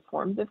aggressive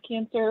forms of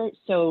cancer.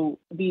 So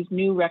these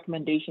new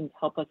recommendations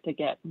help us to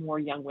get more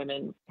young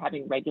women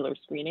having regular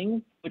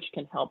screenings, which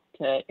can help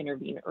to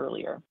intervene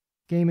earlier.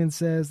 Gaiman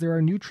says there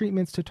are new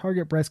treatments to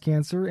target breast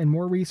cancer and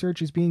more research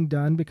is being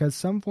done because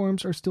some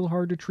forms are still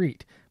hard to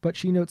treat, but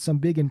she notes some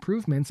big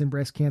improvements in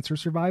breast cancer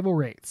survival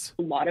rates.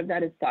 A lot of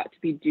that is thought to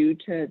be due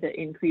to the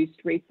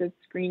increased rates of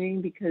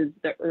screening because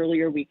the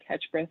earlier we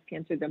catch breast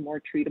cancer, the more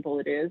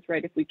treatable it is,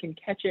 right? If we can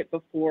catch it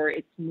before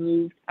it's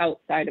moved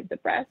outside of the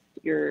breast,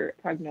 your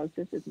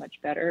prognosis is much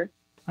better.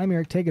 I'm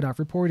Eric Tegedoff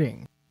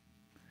reporting.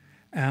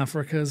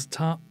 Africa's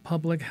top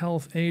public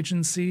health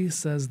agency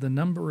says the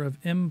number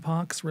of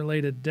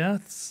Mpox-related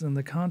deaths in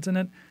the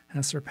continent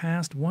has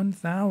surpassed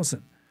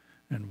 1,000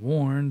 and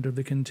warned of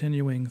the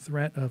continuing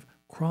threat of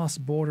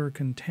cross-border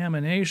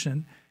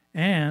contamination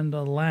and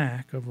a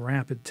lack of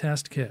rapid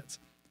test kits.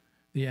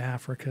 The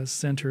Africa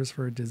Centers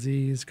for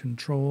Disease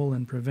Control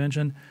and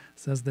Prevention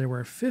says there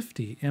were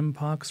 50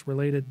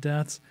 Mpox-related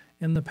deaths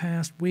in the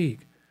past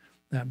week.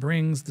 That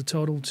brings the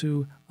total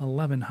to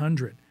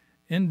 1,100.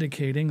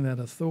 Indicating that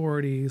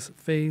authorities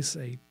face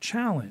a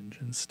challenge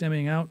in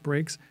stemming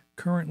outbreaks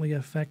currently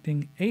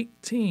affecting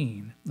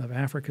 18 of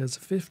Africa's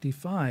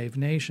 55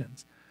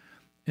 nations.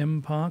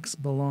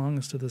 Mpox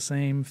belongs to the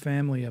same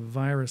family of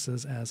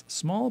viruses as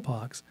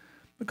smallpox,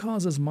 but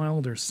causes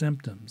milder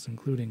symptoms,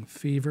 including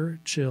fever,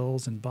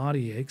 chills, and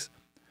body aches.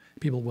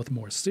 People with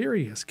more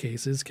serious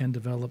cases can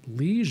develop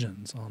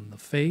lesions on the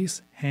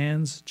face,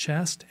 hands,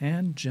 chest,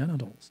 and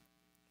genitals.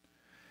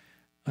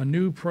 A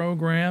new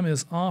program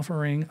is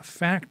offering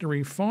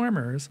factory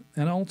farmers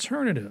an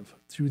alternative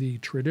to the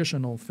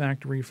traditional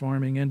factory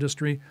farming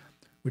industry,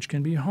 which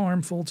can be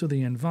harmful to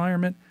the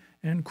environment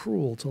and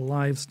cruel to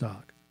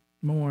livestock.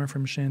 More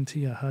from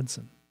Shantia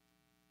Hudson.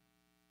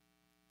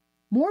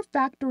 More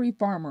factory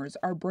farmers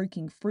are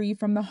breaking free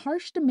from the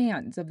harsh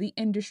demands of the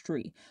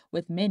industry,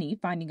 with many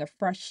finding a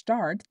fresh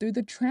start through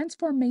the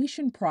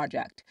Transformation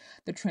Project.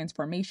 The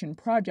Transformation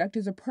Project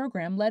is a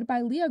program led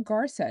by Leah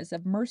Garces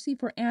of Mercy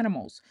for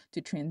Animals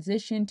to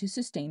transition to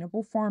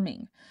sustainable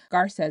farming.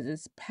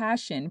 Garces's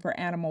passion for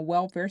animal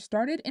welfare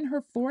started in her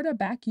Florida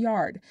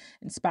backyard,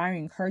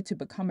 inspiring her to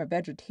become a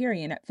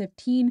vegetarian at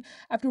 15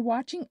 after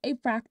watching a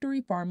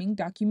factory farming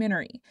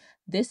documentary.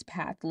 This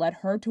path led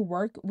her to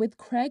work with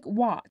Craig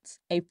Watts,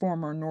 a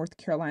former North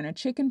Carolina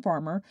chicken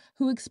farmer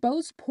who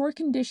exposed poor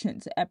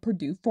conditions at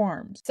Purdue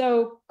Farms.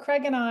 So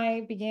Craig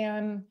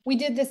and we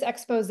did this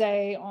expose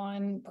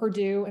on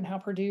Purdue and how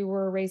Purdue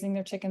were raising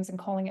their chickens and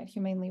calling it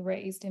humanely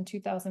raised in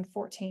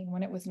 2014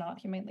 when it was not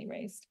humanely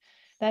raised.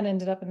 That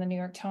ended up in the New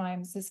York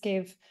Times. This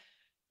gave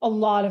a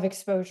lot of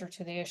exposure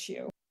to the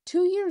issue.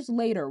 2 years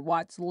later,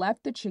 Watts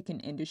left the chicken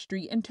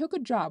industry and took a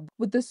job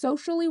with the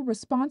Socially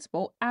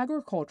Responsible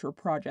Agriculture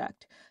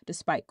Project.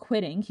 Despite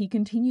quitting, he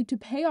continued to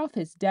pay off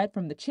his debt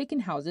from the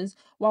chicken houses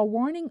while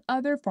warning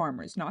other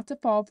farmers not to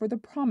fall for the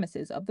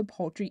promises of the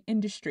poultry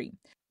industry.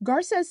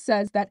 Garces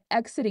says that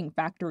exiting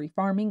factory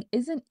farming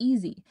isn't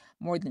easy.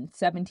 More than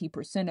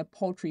 70% of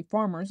poultry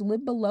farmers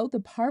live below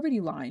the poverty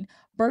line,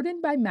 burdened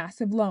by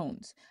massive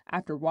loans.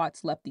 After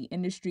Watts left the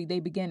industry, they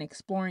began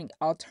exploring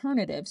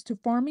alternatives to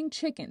farming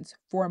chickens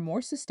for a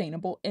more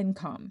sustainable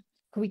income.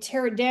 Could we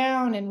tear it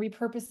down and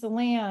repurpose the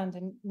land,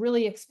 and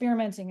really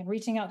experimenting and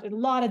reaching out to a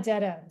lot of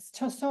dead ends,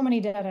 so many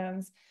dead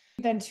ends.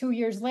 Then 2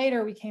 years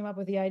later, we came up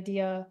with the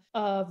idea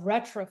of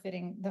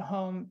retrofitting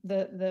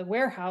the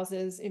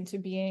warehouses into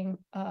being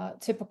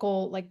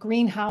typical like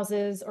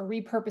greenhouses or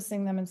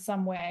repurposing them in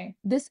some way.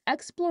 This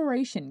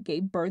exploration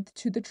gave birth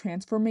to the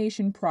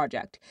Transformation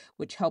Project,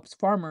 which helps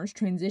farmers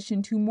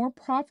transition to more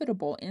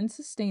profitable and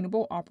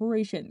sustainable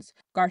operations.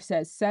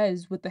 Garces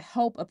says with the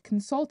help of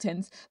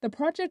consultants, the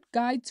project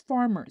guides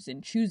farmers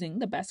in choosing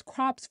the best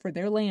crops for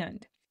their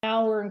land.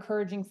 Now we're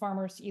encouraging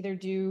farmers to either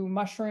do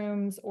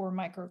mushrooms or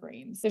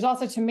microgreens. There's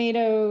also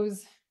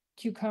tomatoes,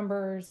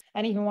 cucumbers,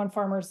 and even one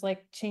farmer's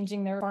like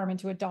changing their farm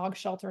into a dog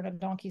shelter and a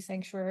donkey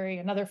sanctuary.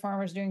 Another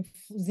farmer's doing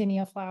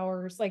zinnia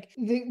flowers. Like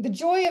the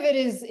joy of it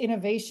is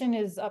innovation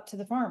is up to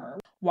the farmer.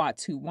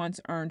 Watts, who once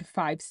earned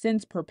 5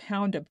 cents per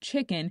pound of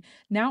chicken,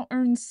 now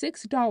earns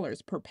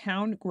 $6 per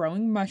pound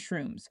growing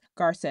mushrooms.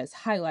 Garces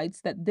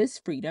highlights that this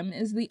freedom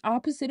is the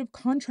opposite of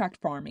contract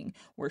farming,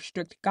 where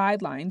strict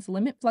guidelines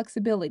limit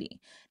flexibility.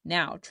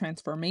 Now,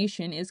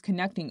 Transformation is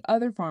connecting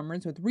other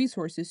farmers with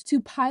resources to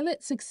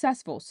pilot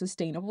successful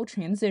sustainable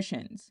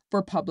transitions.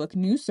 For Public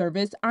News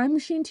Service, I'm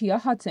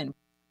Shantia Hudson.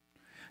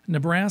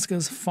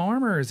 Nebraska's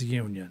Farmers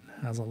Union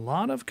has a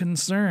lot of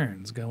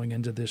concerns going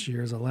into this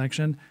year's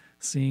election,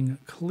 seeing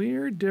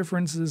clear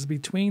differences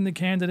between the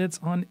candidates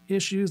on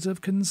issues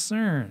of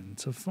concern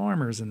to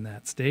farmers in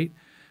that state.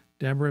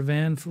 Deborah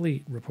Van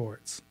Fleet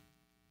reports.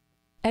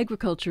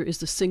 Agriculture is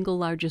the single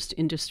largest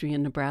industry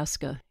in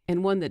Nebraska,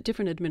 and one that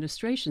different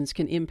administrations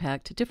can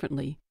impact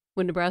differently.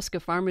 When Nebraska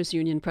Farmers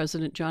Union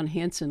President John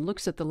Hansen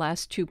looks at the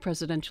last 2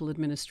 presidential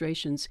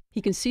administrations,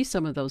 he can see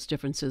some of those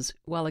differences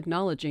while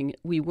acknowledging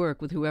we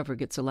work with whoever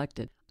gets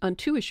elected. On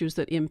 2 issues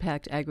that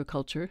impact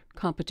agriculture,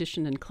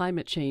 competition and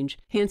climate change,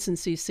 Hansen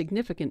sees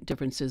significant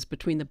differences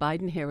between the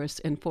Biden-Harris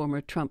and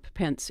former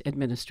Trump-Pence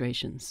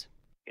administrations.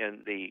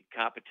 In the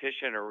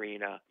competition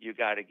arena, you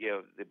got to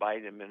give the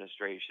Biden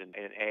administration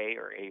an A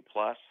or A+.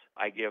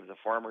 I give the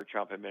former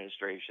Trump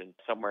administration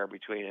somewhere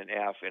between an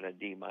F and a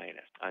D-.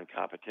 On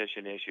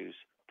competition issues,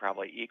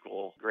 probably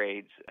equal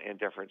grades and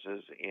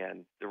differences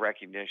in the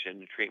recognition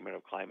and treatment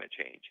of climate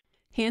change.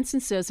 Hansen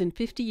says in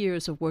 50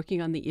 years of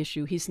working on the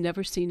issue, he's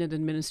never seen an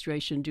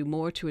administration do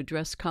more to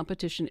address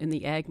competition in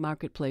the ag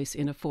marketplace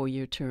in a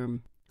 4-year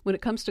term. When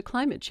it comes to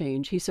climate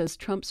change, he says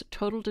Trump's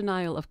total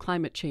denial of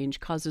climate change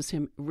causes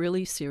him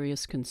really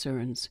serious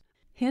concerns.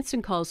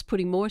 Hansen calls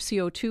putting more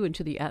CO2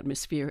 into the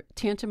atmosphere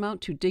tantamount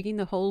to digging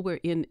the hole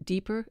we're in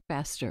deeper,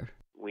 faster.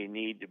 We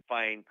need to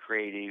find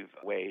creative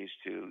ways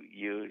to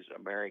use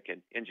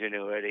American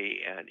ingenuity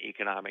and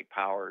economic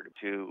power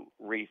to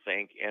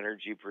rethink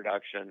energy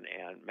production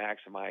and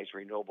maximize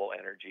renewable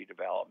energy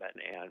development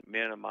and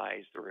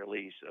minimize the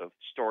release of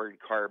stored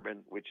carbon,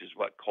 which is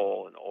what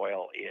coal and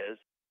oil is.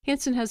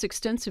 Hansen has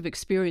extensive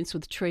experience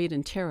with trade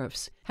and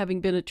tariffs,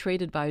 having been a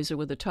trade advisor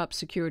with a top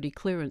security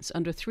clearance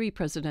under 3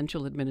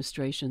 presidential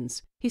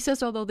administrations. He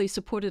says although they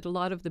supported a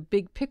lot of the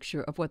big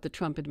picture of what the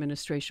Trump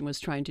administration was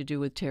trying to do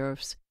with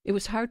tariffs, it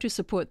was hard to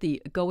support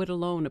the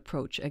go-it-alone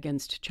approach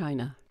against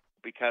China.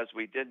 because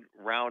we didn't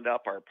round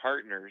up our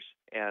partners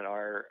and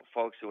our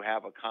folks who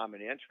have a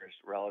common interest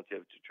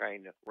relative to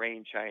trying to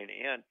rein China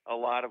in. A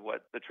lot of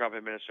what the Trump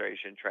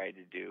administration tried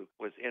to do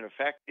was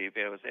ineffective.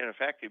 It was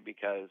ineffective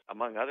because,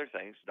 among other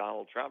things,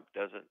 Donald Trump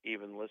doesn't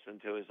even listen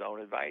to his own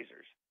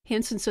advisors.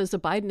 Hansen says the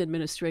Biden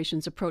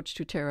administration's approach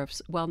to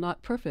tariffs, while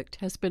not perfect,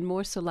 has been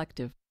more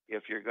selective.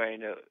 If you're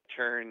going to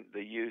turn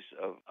the use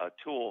of a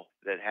tool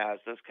that has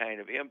this kind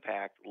of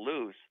impact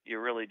loose, you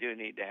really do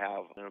need to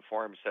have an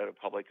informed set of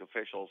public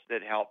officials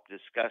that help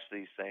discuss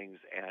these things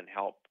and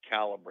help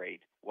calibrate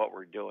what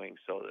we're doing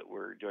so that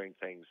we're doing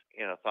things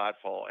in a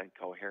thoughtful and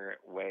coherent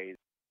way.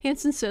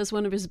 Hansen says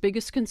one of his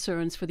biggest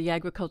concerns for the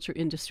agriculture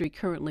industry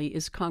currently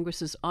is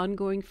Congress's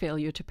ongoing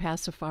failure to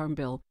pass a farm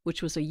bill,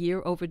 which was a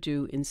year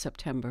overdue in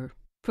September.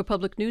 For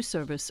Public News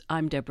Service,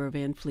 I'm Deborah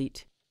Van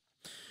Fleet.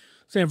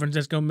 San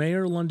Francisco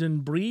Mayor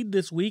London Breed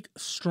this week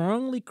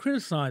strongly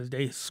criticized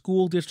a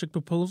school district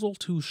proposal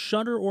to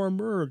shutter or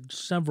merge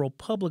several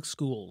public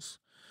schools.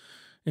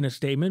 In a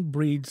statement,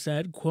 Breed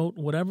said, quote,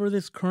 "Whatever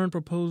this current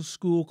proposed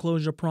school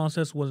closure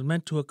process was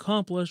meant to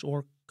accomplish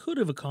or could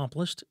have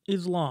accomplished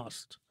is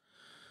lost."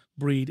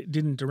 Breed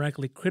didn't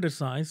directly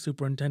criticize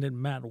Superintendent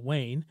Matt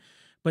Wayne,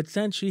 but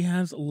said she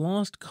has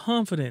lost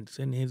confidence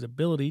in his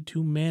ability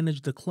to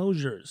manage the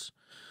closures.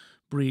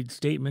 Breed's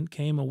statement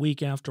came a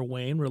week after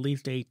Wayne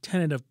released a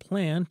tentative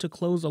plan to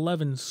close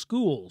 11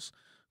 schools,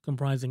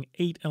 comprising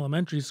 8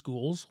 elementary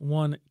schools,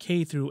 1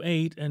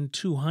 K-8, and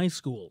 2 high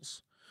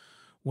schools.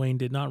 Wayne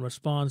did not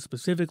respond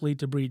specifically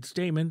to Breed's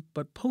statement,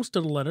 but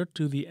posted a letter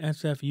to the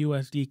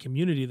SFUSD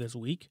community this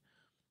week.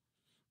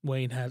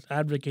 Wayne has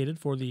advocated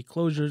for the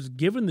closures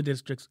given the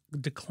district's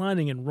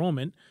declining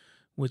enrollment,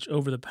 which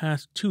over the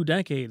past 2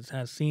 decades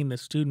has seen the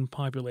student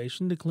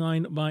population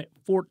decline by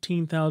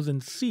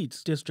 14,000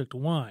 seats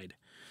district-wide.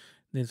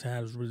 This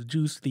has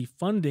reduced the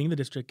funding the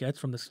district gets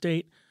from the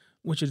state,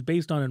 which is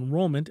based on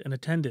enrollment and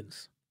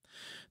attendance.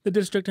 The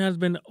district has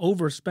been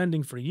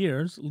overspending for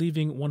years,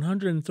 leaving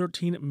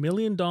 $113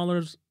 million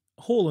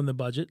hole in the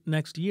budget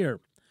next year.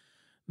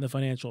 The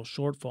financial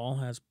shortfall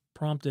has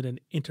prompted an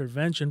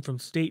intervention from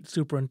State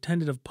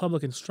Superintendent of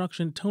Public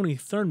Instruction Tony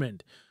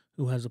Thurmond,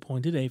 who has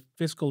appointed a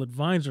fiscal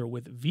advisor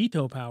with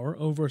veto power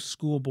over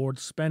school board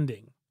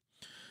spending.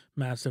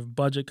 Massive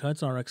budget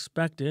cuts are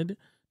expected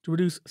to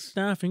reduce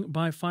staffing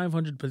by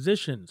 500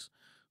 positions,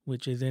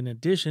 which is in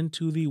addition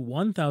to the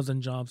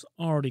 1,000 jobs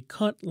already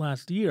cut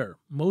last year,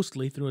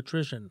 mostly through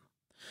attrition.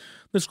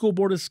 The school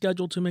board is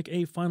scheduled to make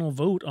a final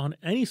vote on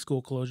any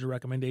school closure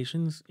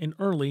recommendations in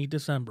early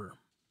December.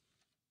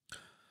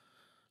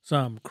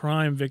 Some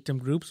crime victim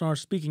groups are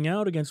speaking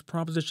out against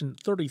Proposition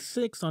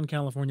 36 on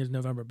California's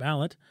November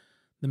ballot.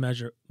 The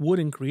measure would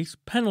increase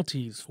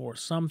penalties for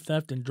some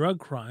theft and drug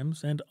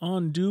crimes and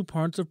undo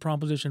parts of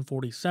Proposition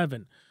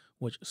 47,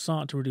 which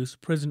sought to reduce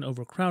prison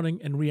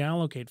overcrowding and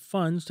reallocate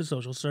funds to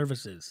social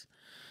services.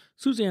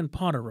 Suzanne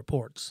Potter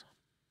reports.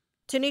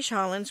 Tanish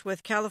Hollins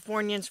with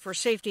Californians for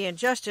Safety and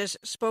Justice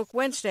spoke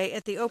Wednesday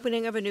at the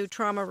opening of a new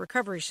trauma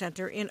recovery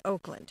center in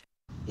Oakland.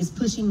 Is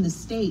pushing the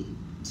state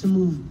to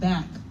move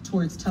back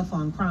towards tough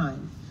on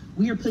crime.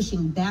 We are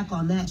pushing back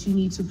on that. You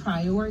need to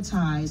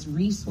prioritize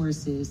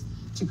resources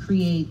to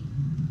create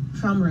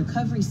trauma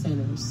recovery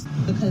centers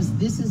because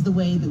this is the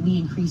way that we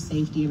increase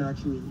safety in our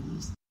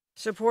communities.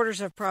 Supporters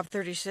of Prop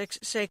 36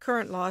 say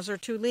current laws are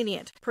too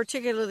lenient,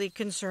 particularly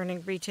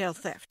concerning retail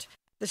theft.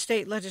 The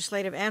state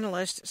legislative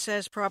analyst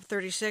says Prop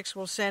 36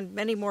 will send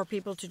many more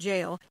people to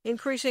jail,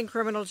 increasing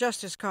criminal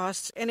justice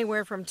costs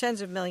anywhere from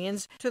tens of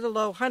millions to the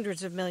low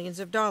hundreds of millions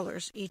of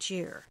dollars each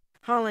year.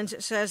 Hollins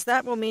says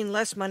that will mean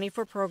less money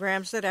for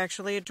programs that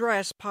actually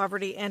address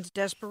poverty and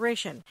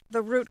desperation,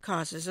 the root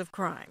causes of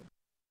crime.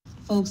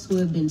 Folks who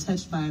have been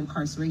touched by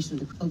incarceration,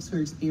 the folks who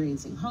are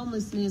experiencing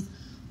homelessness,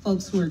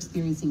 folks who are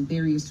experiencing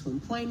barriers to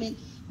employment,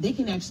 they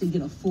can actually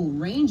get a full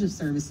range of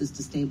services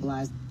to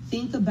stabilize.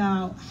 Think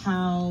about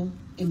how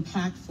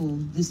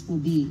impactful this will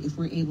be if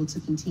we're able to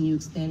continue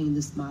expanding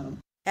this model.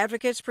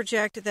 Advocates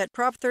project that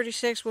Prop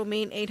 36 will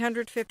mean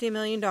 $850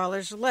 million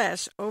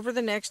less over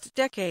the next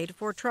decade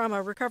for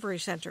trauma recovery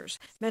centers,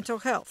 mental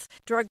health,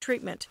 drug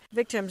treatment,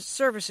 victims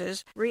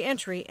services,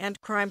 reentry, and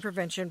crime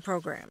prevention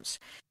programs.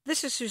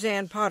 This is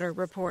Suzanne Potter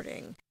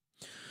reporting.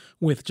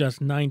 With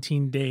just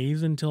 19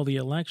 days until the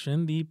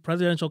election, the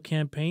presidential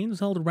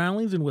campaigns held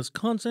rallies in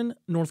Wisconsin,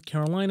 North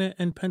Carolina,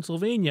 and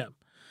Pennsylvania.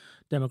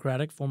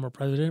 Democratic former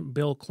President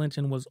Bill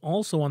Clinton was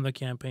also on the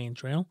campaign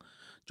trail,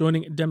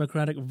 joining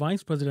Democratic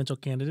vice presidential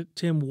candidate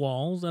Tim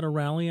Walz at a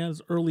rally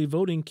as early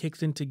voting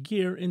kicks into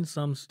gear in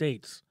some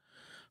states.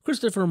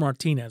 Christopher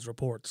Martinez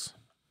reports.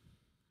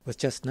 With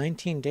just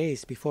 19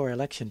 days before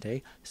Election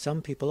Day,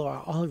 some people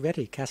are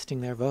already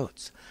casting their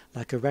votes,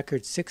 like a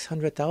record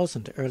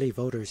 600,000 early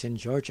voters in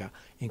Georgia,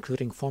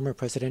 including former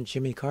President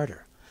Jimmy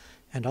Carter,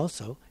 and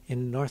also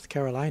in North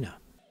Carolina.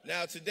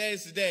 Now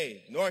today's the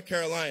day, North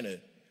Carolina.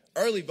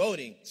 Early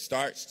voting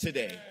starts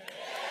today.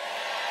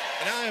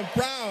 And I am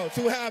proud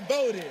to have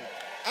voted.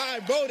 I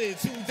voted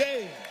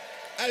today,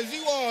 as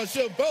you all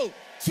should vote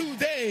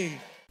today.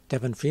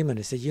 Devin Freeman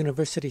is a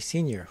university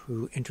senior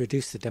who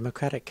introduced the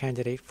Democratic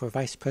candidate for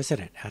vice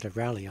president at a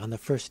rally on the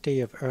first day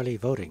of early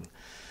voting.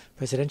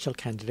 Presidential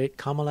candidate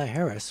Kamala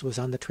Harris was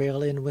on the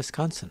trail in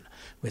Wisconsin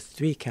with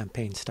 3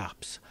 campaign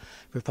stops.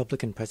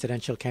 Republican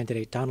presidential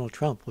candidate Donald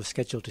Trump was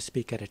scheduled to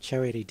speak at a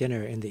charity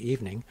dinner in the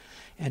evening,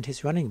 and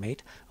his running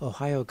mate,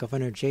 Ohio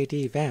Governor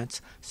J.D.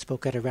 Vance,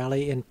 spoke at a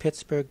rally in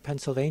Pittsburgh,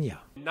 Pennsylvania.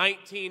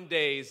 19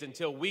 days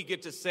until we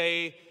get to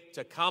say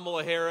to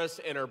Kamala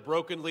Harris and her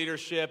broken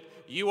leadership,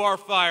 "You are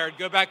fired.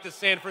 Go back to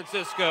San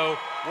Francisco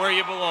where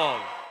you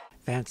belong."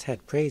 Vance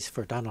had praise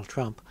for Donald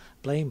Trump,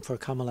 blame for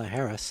Kamala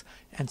Harris,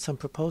 and some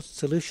proposed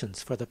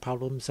solutions for the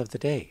problems of the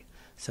day,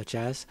 such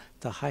as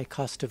the high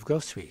cost of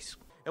groceries.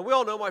 And we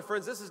all know, my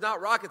friends, this is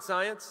not rocket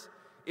science.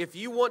 If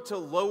you want to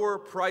lower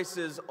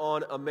prices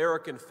on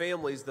American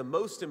families, the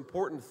most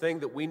important thing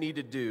that we need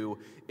to do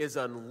is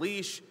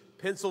unleash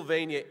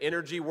Pennsylvania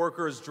energy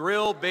workers.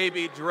 Drill,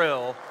 baby,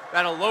 drill.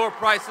 That'll lower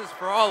prices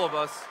for all of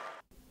us.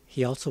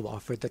 He also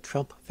offered the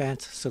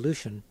Trump-Vance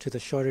solution to the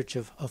shortage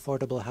of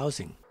affordable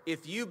housing.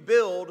 If you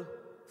build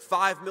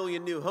 5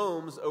 million new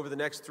homes over the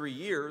next 3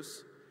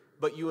 years,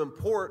 but you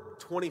import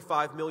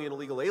 25 million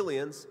illegal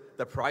aliens,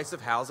 the price of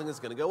housing is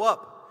going to go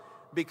up.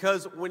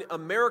 Because when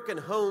American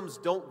homes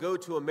don't go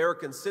to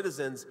American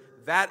citizens,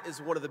 that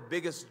is one of the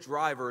biggest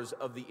drivers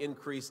of the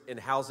increase in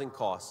housing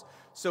costs.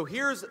 So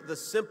here's the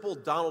simple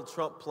Donald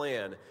Trump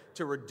plan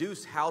to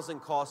reduce housing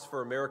costs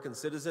for American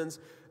citizens.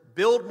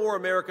 Build more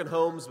American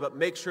homes, but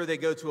make sure they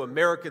go to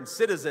American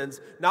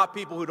citizens, not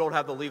people who don't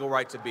have the legal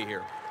right to be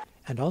here.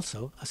 And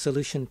also a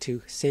solution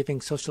to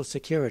saving Social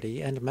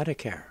Security and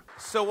Medicare.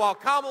 So while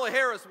Kamala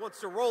Harris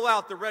wants to roll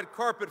out the red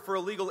carpet for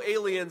illegal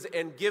aliens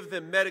and give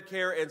them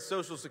Medicare and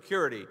Social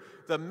Security,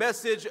 the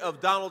message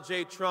of Donald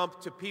J. Trump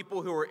to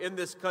people who are in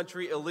this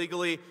country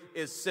illegally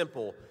is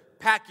simple.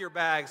 Pack your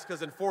bags,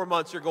 because in 4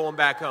 months you're going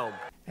back home.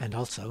 And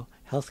also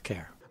health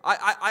care.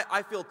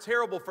 I feel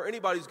terrible for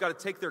anybody who's got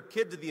to take their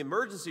kid to the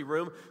emergency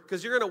room,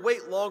 because you're going to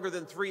wait longer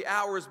than 3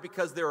 hours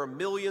because there are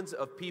millions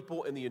of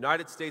people in the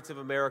United States of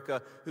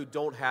America who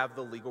don't have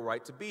the legal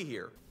right to be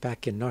here.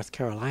 Back in North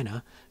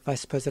Carolina,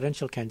 vice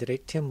presidential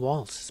candidate Tim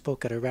Walz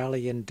spoke at a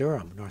rally in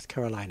Durham, North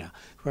Carolina,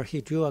 where he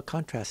drew a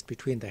contrast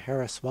between the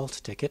Harris-Walz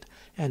ticket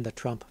and the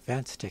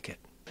Trump-Vance ticket.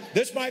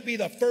 This might be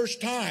the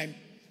first time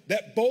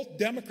that both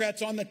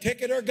Democrats on the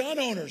ticket are gun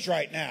owners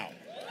right now.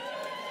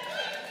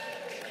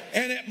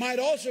 And it might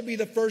also be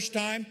the first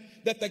time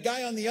that the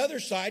guy on the other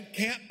side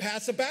can't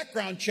pass a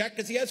background check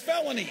because he has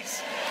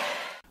felonies.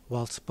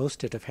 Walz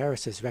boasted of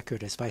Harris's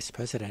record as vice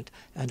president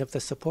and of the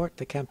support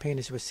the campaign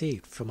has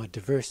received from a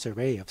diverse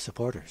array of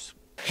supporters.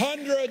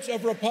 Hundreds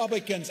of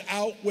Republicans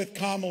out with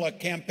Kamala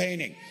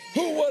campaigning.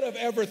 Who would have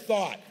ever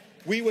thought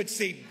we would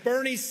see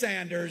Bernie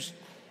Sanders,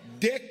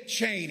 Dick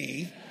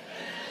Cheney,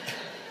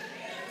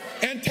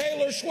 and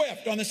Taylor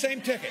Swift on the same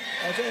ticket?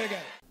 I'll say it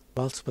again.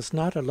 Walz was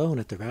not alone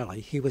at the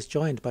rally. He was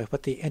joined by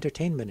what the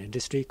entertainment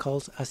industry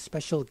calls a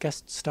special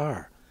guest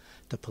star.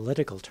 The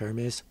political term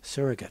is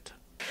surrogate.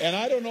 And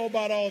I don't know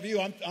about all of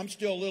you, I'm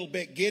still a little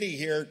bit giddy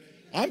here.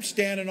 I'm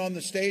standing on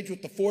the stage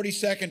with the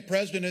 42nd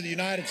President of the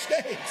United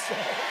States.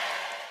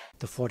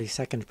 The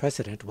 42nd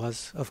President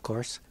was, of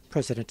course,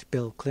 President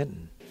Bill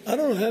Clinton. I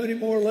don't know how many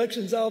more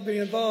elections I'll be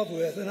involved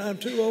with, and I'm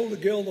too old to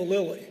gild the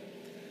lily.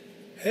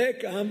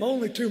 Heck, I'm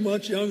only 2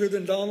 months younger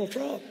than Donald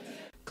Trump.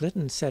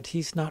 Clinton said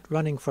he's not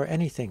running for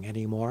anything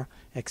anymore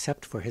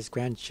except for his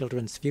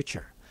grandchildren's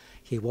future.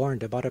 He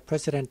warned about a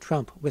President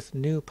Trump with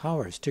new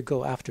powers to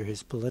go after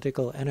his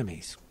political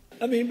enemies.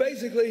 I mean,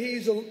 basically,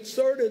 he's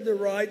asserted the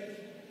right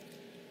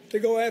to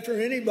go after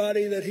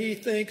anybody that he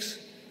thinks,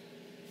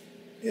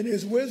 in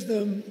his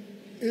wisdom,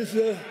 is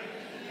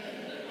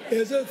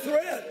a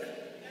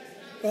threat,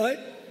 right?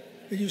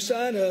 You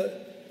sign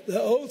the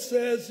oath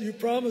says you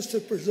promise to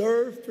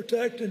preserve,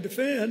 protect, and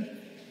defend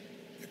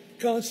the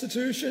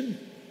Constitution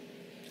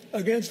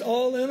against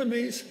all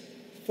enemies,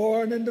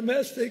 foreign and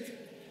domestic.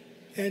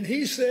 And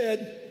he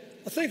said,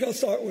 I think I'll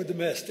start with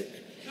domestic.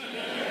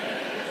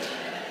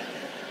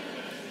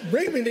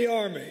 Bring me the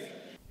army.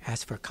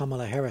 As for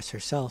Kamala Harris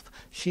herself,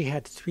 she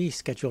had 3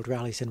 scheduled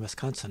rallies in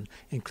Wisconsin,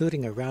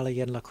 including a rally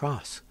in La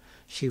Crosse.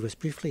 She was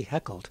briefly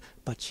heckled,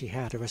 but she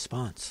had a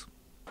response.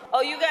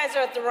 Oh, you guys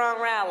are at the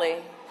wrong rally.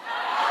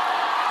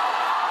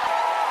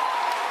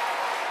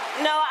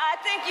 No, I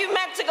think you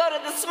meant to go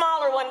to the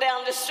smaller one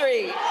down the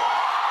street.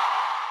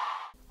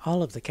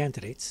 All of the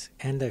candidates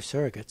and their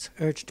surrogates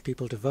urged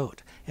people to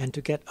vote and to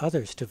get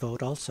others to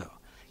vote also.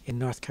 In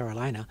North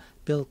Carolina,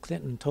 Bill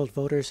Clinton told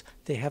voters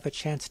they have a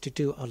chance to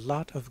do a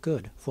lot of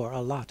good for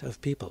a lot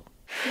of people.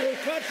 Your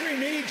country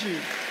needs you.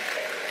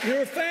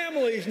 Your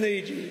families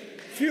need you.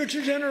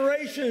 Future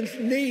generations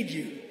need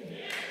you.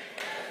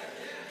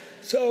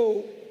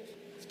 So,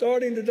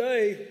 starting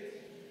today,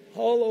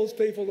 all those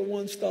people to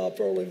one-stop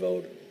early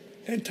voter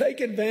and take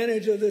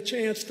advantage of the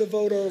chance to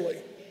vote early.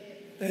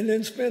 And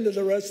then spend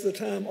the rest of the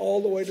time all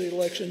the way to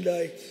Election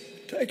Day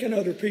taking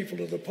other people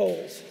to the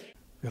polls.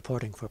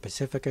 Reporting for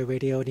Pacifica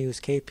Radio News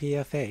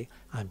KPFA,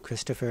 I'm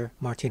Christopher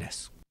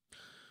Martinez.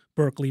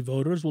 Berkeley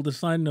voters will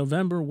decide in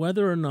November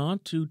whether or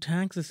not to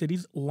tax the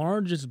city's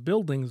largest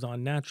buildings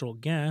on natural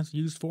gas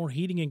used for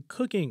heating and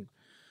cooking.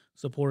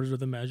 Supporters of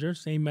the measure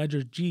say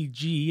Measure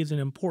GG is an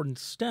important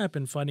step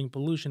in fighting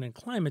pollution and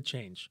climate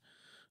change.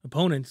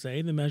 Opponents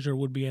say the measure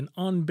would be an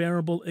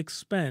unbearable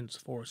expense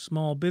for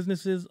small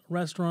businesses,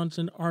 restaurants,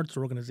 and arts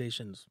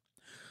organizations.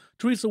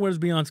 Teresa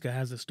Wierzbianska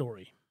has the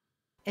story.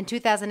 In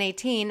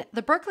 2018,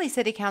 the Berkeley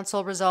City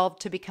Council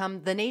resolved to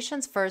become the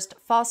nation's first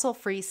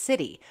fossil-free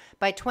city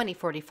by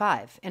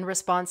 2045 in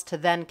response to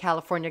then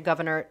California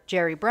Governor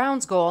Jerry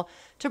Brown's goal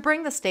to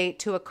bring the state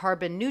to a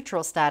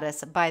carbon-neutral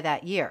status by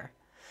that year.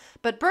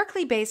 But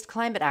Berkeley-based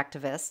climate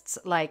activists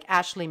like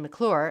Ashley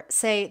McClure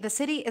say the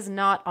city is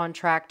not on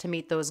track to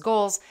meet those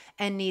goals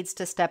and needs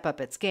to step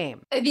up its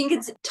game. I think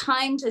it's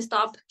time to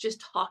stop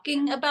just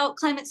talking about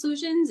climate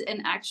solutions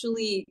and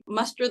actually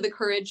muster the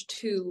courage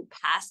to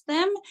pass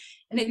them.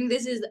 And I think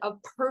this is a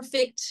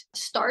perfect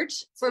start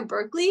for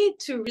Berkeley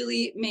to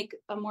really make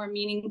a more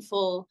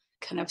meaningful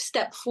kind of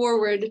step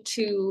forward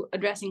to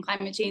addressing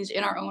climate change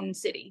in our own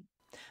city.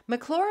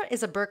 McClure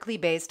is a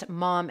Berkeley-based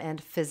mom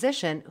and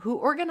physician who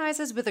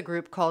organizes with a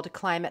group called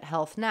Climate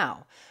Health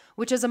Now,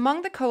 which is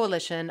among the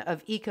coalition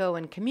of eco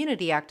and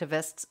community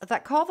activists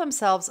that call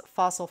themselves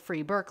Fossil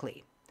Free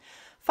Berkeley.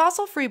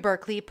 Fossil Free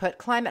Berkeley put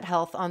climate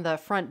health on the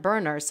front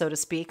burner, so to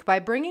speak, by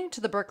bringing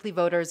to the Berkeley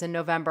voters in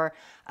November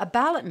a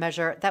ballot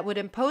measure that would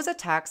impose a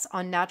tax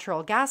on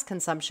natural gas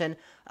consumption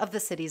of the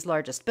city's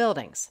largest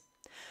buildings.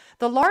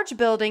 The Large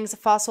Buildings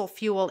Fossil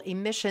Fuel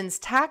Emissions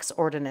Tax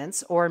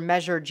Ordinance, or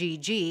Measure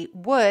GG,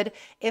 would,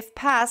 if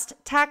passed,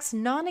 tax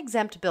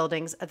non-exempt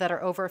buildings that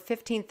are over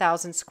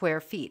 15,000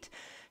 square feet,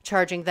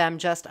 charging them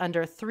just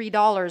under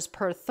 $3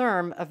 per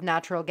therm of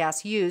natural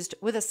gas used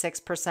with a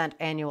 6%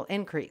 annual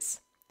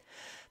increase.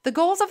 The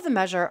goals of the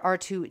measure are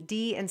to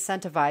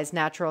de-incentivize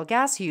natural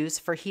gas use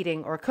for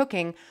heating or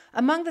cooking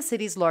among the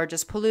city's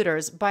largest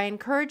polluters by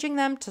encouraging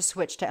them to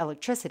switch to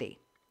electricity.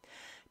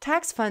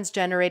 Tax funds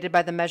generated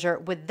by the measure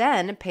would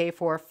then pay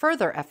for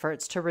further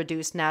efforts to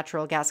reduce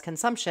natural gas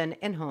consumption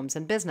in homes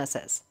and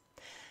businesses.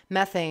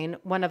 Methane,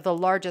 one of the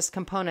largest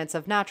components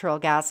of natural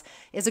gas,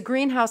 is a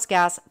greenhouse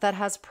gas that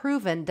has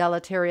proven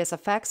deleterious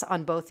effects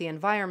on both the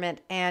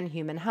environment and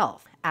human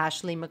health.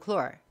 Ashley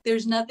McClure.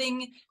 There's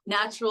nothing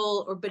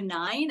natural or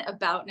benign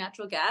about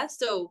natural gas.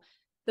 So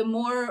the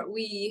more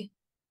we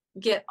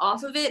get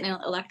off of it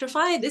and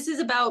electrify, this is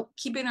about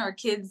keeping our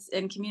kids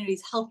and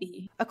communities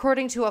healthy.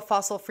 According to a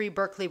Fossil Free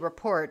Berkeley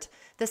report,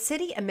 the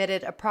city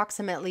emitted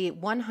approximately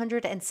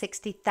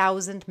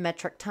 160,000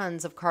 metric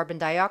tons of carbon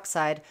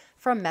dioxide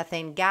from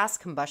methane gas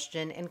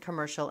combustion in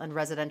commercial and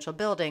residential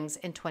buildings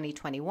in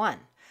 2021.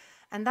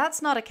 And that's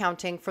not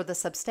accounting for the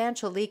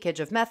substantial leakage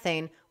of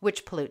methane,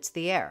 which pollutes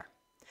the air.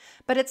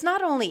 But it's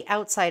not only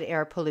outside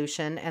air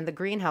pollution and the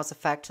greenhouse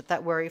effect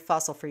that worry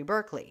Fossil Free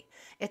Berkeley.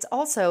 It's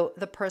also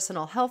the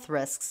personal health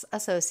risks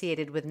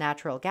associated with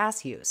natural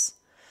gas use.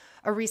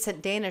 A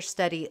recent Danish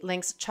study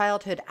links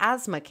childhood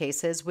asthma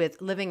cases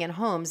with living in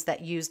homes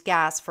that used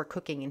gas for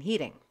cooking and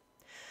heating.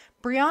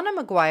 Brianna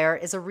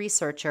McGuire is a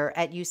researcher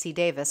at UC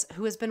Davis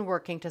who has been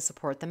working to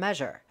support the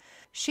measure.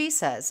 She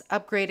says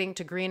upgrading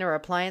to greener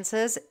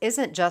appliances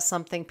isn't just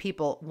something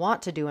people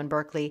want to do in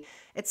Berkeley,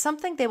 it's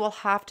something they will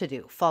have to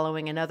do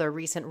following another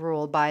recent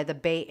rule by the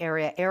Bay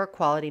Area Air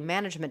Quality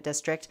Management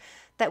District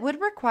that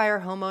would require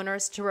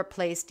homeowners to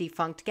replace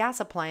defunct gas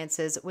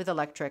appliances with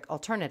electric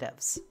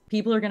alternatives.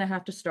 People are going to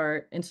have to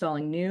start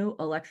installing new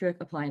electric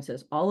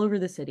appliances all over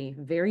the city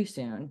very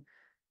soon.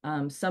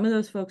 Some of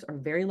those folks are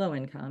very low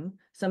income.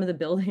 Some of the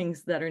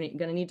buildings that are going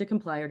to need to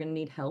comply are going to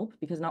need help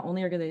because not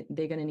only are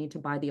they going to need to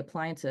buy the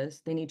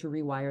appliances, they need to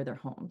rewire their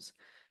homes.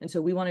 And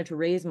so we wanted to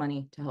raise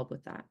money to help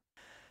with that.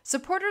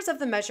 Supporters of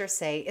the measure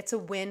say it's a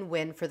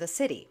win-win for the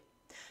city.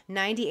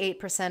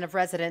 98% of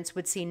residents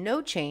would see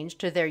no change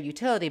to their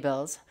utility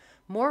bills,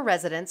 more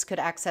residents could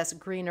access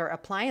greener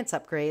appliance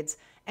upgrades,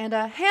 and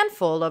a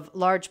handful of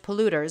large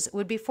polluters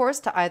would be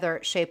forced to either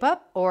shape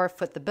up or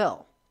foot the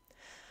bill.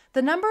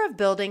 The number of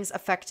buildings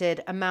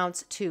affected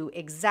amounts to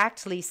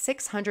exactly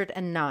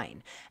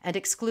 609 and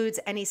excludes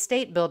any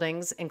state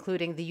buildings,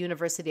 including the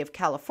University of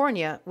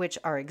California, which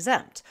are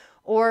exempt,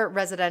 or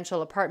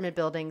residential apartment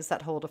buildings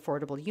that hold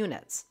affordable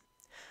units.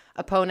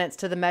 Opponents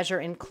to the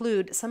measure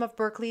include some of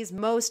Berkeley's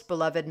most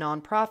beloved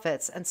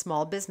nonprofits and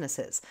small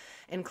businesses,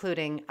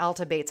 including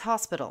Alta Bates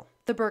Hospital,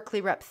 the Berkeley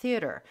Rep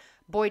Theater,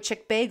 Boy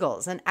Chick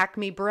Bagels, and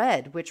Acme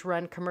Bread, which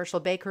run commercial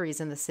bakeries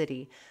in the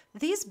city.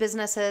 These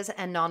businesses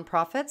and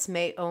nonprofits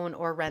may own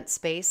or rent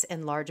space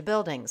in large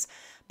buildings,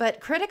 but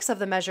critics of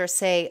the measure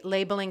say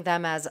labeling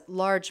them as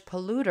large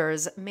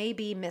polluters may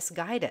be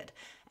misguided,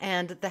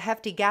 and the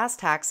hefty gas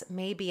tax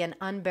may be an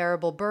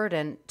unbearable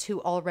burden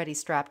to already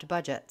strapped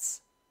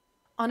budgets.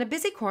 On a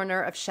busy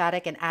corner of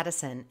Shattuck and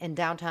Addison in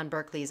downtown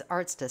Berkeley's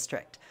Arts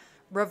District,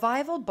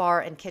 Revival Bar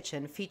and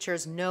Kitchen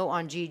features No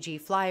on GG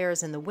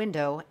flyers in the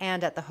window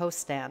and at the host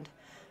stand.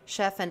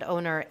 Chef and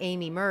owner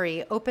Amy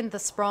Murray opened the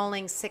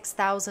sprawling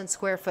 6,000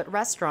 square foot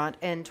restaurant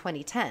in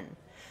 2010.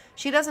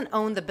 She doesn't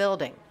own the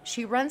building.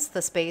 She rents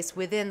the space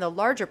within the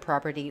larger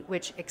property,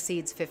 which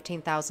exceeds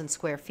 15,000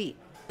 square feet.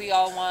 We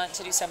all want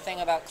to do something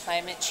about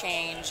climate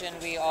change, and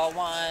we all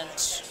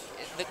want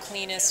the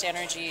cleanest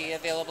energy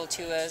available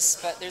to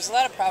us, but there's a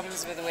lot of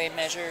problems with the way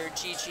Measure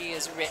GG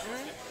is written.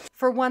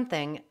 For one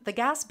thing, the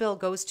gas bill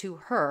goes to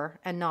her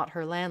and not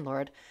her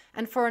landlord,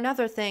 and for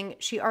another thing,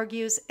 she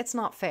argues it's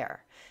not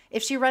fair.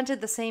 If she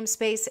rented the same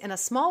space in a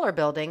smaller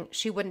building,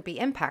 she wouldn't be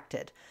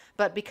impacted,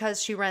 but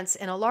because she rents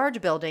in a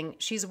large building,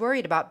 she's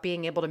worried about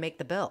being able to make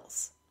the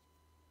bills.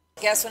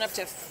 Gas went up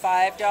to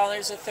 $5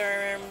 a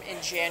therm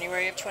in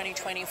January of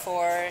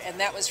 2024, and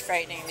that was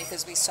frightening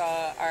because we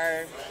saw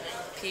our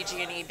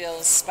PG&E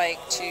bills spike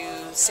to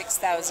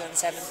 $6,000,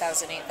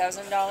 $7,000,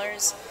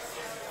 $8,000,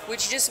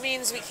 which just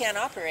means we can't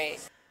operate.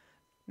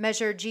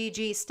 Measure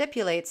GG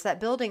stipulates that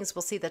buildings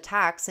will see the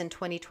tax in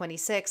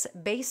 2026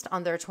 based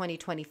on their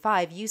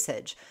 2025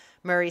 usage.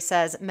 Murray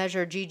says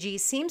Measure GG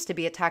seems to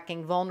be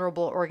attacking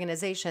vulnerable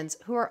organizations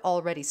who are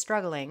already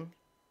struggling.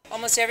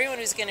 Almost everyone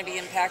who's going to be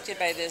impacted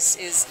by this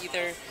is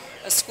either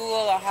a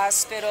school, a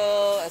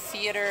hospital, a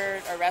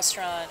theater, a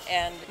restaurant,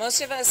 and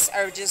most of us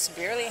are just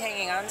barely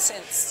hanging on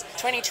since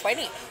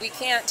 2020. We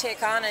can't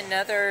take on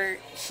another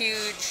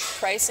huge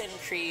price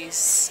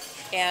increase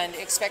and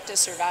expect to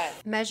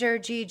survive. Measure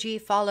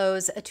GG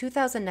follows a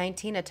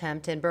 2019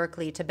 attempt in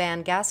Berkeley to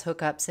ban gas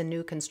hookups in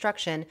new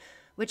construction,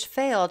 which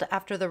failed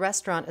after the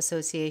Restaurant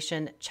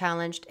Association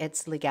challenged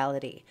its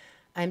legality.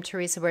 I'm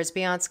Teresa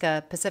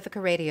Wierzbianska,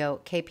 Pacifica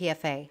Radio,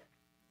 KPFA.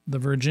 The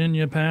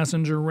Virginia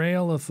Passenger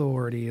Rail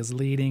Authority is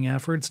leading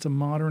efforts to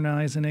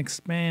modernize and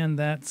expand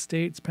that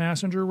state's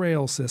passenger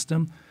rail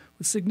system,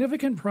 with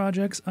significant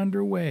projects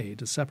underway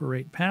to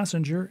separate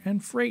passenger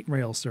and freight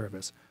rail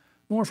service.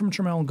 More from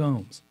Tremel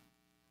Gomes.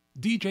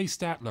 DJ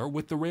Statler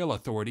with the Rail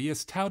Authority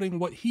is touting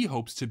what he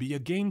hopes to be a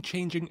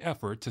game-changing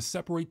effort to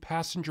separate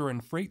passenger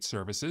and freight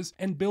services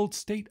and build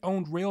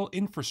state-owned rail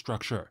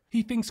infrastructure.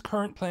 He thinks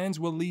current plans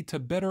will lead to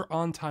better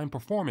on-time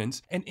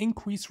performance and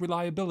increased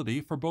reliability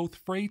for both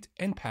freight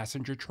and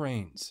passenger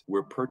trains.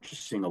 We're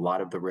purchasing a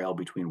lot of the rail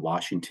between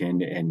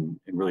Washington and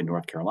really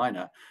North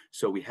Carolina,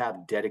 so we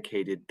have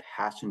dedicated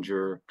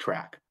passenger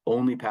track.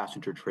 Only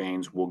passenger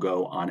trains will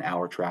go on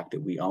our track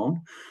that we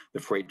own. The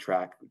freight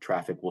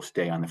traffic will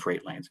stay on the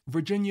freight lanes.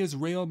 Virginia's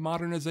rail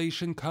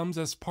modernization comes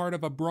as part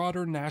of a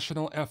broader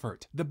national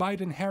effort. The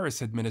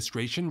Biden-Harris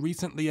administration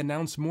recently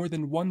announced more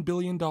than $1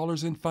 billion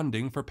in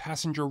funding for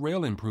passenger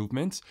rail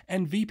improvements,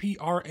 and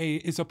VPRA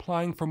is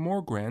applying for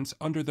more grants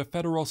under the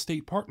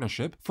Federal-State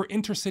Partnership for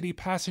Intercity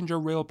Passenger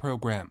Rail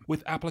Program,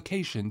 with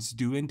applications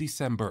due in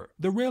December.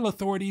 The Rail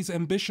Authority's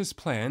ambitious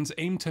plans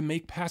aim to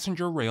make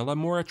passenger rail a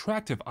more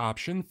attractive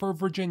option for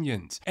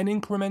Virginians, and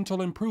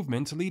incremental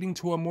improvements leading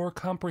to a more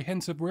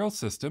comprehensive rail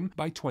system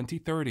by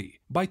 2030.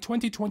 By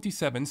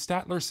 2027,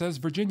 Statler says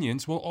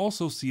Virginians will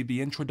also see the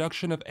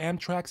introduction of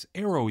Amtrak's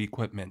Aero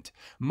equipment,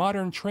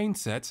 modern train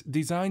sets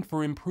designed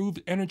for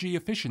improved energy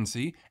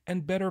efficiency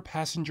and better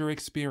passenger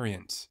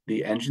experience.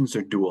 The engines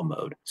are dual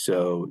mode,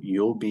 so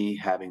you'll be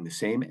having the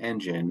same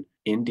engine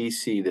in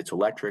DC that's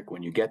electric.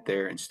 When you get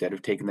there, instead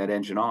of taking that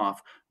engine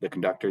off, the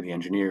conductor, the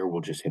engineer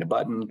will just hit a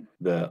button,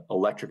 the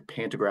electric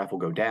pantograph will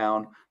go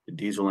down, the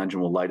diesel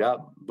engine will light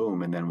up,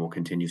 boom, and then we'll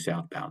continue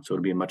southbound. So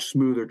it'll be a much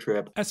smoother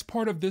trip. As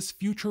part of this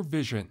future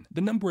vision,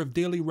 the number of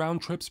daily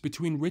round trips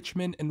between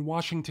Richmond and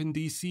Washington,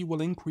 D.C.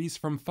 will increase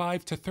from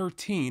 5 to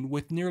 13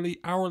 with nearly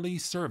hourly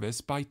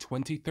service by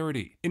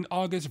 2030. In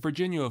August,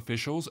 Virginia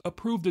officials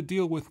approved a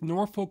deal with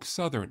Norfolk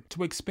Southern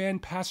to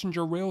expand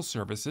passenger rail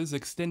services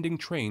extending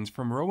trains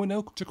from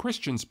Roanoke to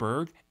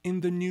Christiansburg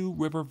in the New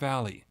River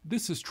Valley.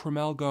 This is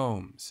Tremel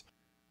Gomes.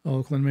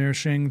 Oakland Mayor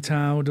Sheng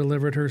Tao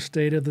delivered her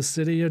State of the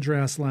City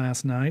address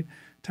last night.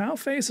 Tao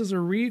faces a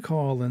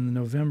recall in the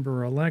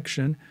November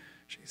election.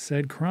 She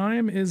said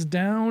crime is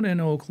down in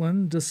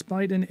Oakland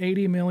despite an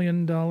 $80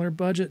 million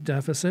budget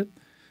deficit.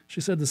 She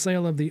said the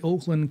sale of the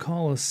Oakland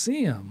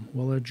Coliseum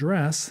will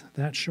address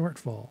that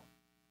shortfall.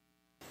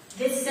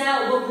 This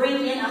sale will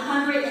bring in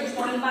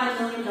 $125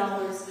 million,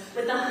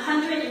 with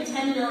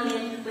 $110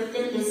 million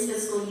within this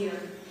fiscal year,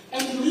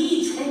 and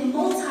lead to a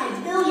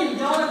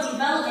multi-billion-dollar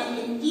development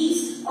in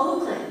East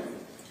Oakland.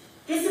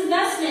 This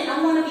investment,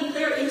 I want to be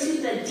clear,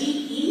 into the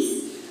Deep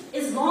East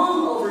is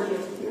long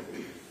overdue,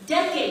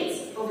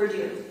 decades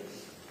overdue.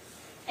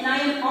 And I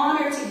am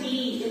honored to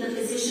be in the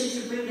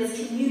position to bring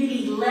this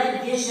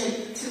community-led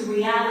vision to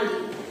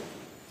reality.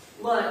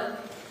 Look,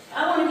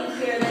 I want to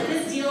be clear that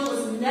this deal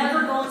was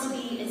never going to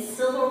be a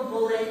silver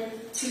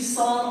bullet to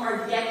solve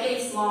our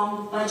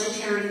decades-long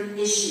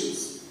budgetary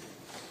issues.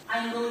 I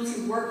am willing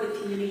to work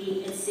with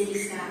community and city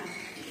staff.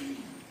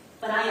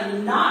 But I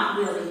am not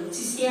willing to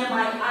stand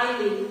by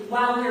idly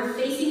while we are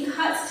facing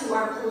cuts to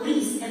our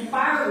police and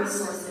fire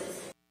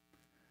resources.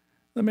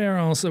 The mayor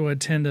also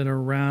attended a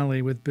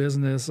rally with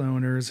business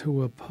owners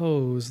who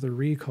oppose the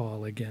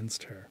recall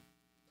against her.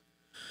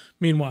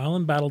 Meanwhile,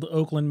 embattled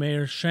Oakland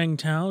Mayor Sheng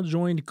Tao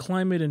joined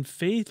climate and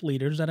faith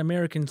leaders at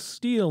American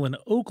Steel in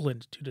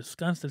Oakland to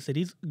discuss the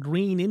city's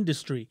green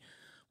industry.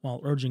 while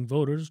urging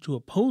voters to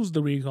oppose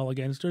the recall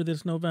against her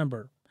this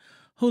November.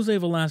 Jose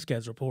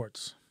Velasquez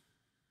reports.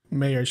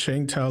 Mayor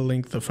Sheng Tao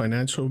linked the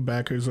financial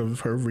backers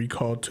of her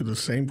recall to the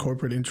same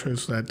corporate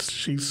interests that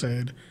she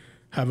said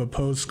have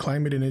opposed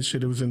climate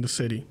initiatives in the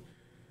city.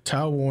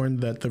 Tao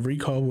warned that the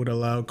recall would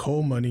allow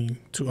coal money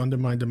to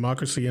undermine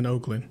democracy in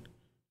Oakland.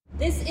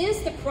 This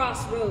is the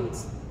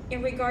crossroads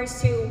in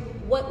regards to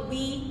what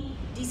we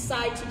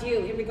decide to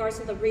do in regards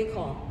to the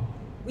recall.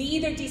 We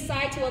either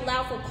decide to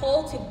allow for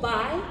coal to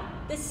buy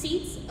the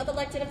seats of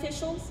elected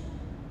officials,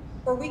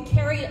 or we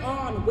carry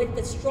on with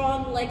the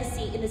strong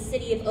legacy in the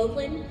city of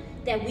Oakland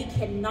that we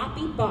cannot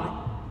be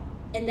bought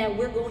and that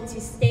we're going to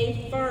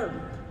stay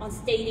firm on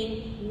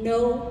stating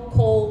no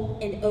coal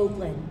in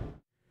Oakland.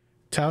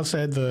 Tao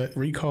said the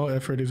recall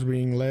effort is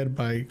being led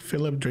by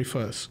Philip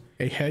Dreyfus,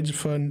 a hedge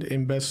fund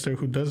investor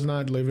who does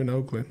not live in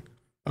Oakland.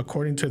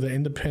 According to the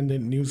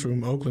independent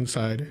newsroom Oakland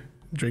Side,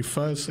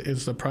 Dreyfus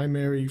is the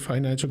primary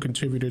financial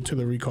contributor to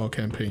the recall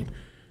campaign,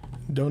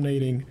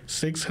 donating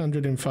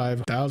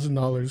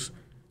 $605,000.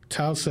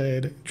 Tao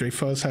said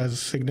Dreyfus has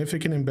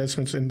significant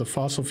investments in the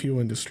fossil fuel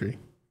industry.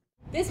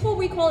 This whole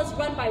recall is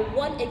run by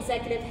one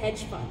executive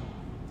hedge fund.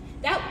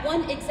 That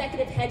one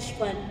executive hedge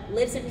fund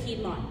lives in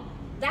Piedmont.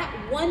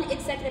 That one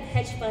executive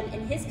hedge fund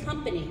in his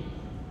company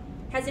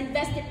has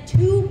invested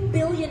 $2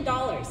 billion.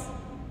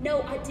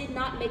 No, I did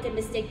not make a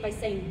mistake by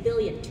saying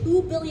billion.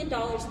 $2 billion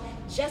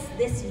just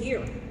this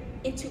year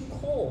into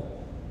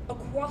coal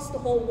across the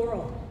whole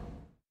world.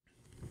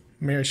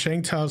 Mayor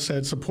Sheng Tao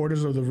said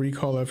supporters of the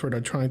recall effort are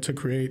trying to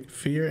create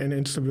fear and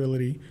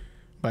instability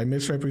by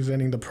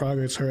misrepresenting the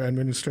progress her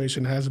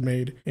administration has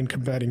made in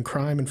combating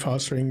crime and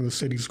fostering the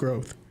city's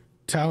growth.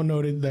 Tao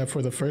noted that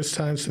for the first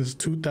time since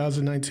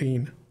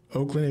 2019,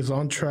 Oakland is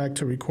on track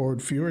to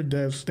record fewer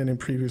deaths than in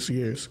previous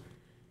years.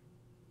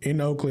 In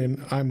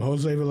Oakland, I'm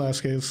Jose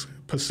Velasquez,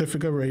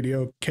 Pacifica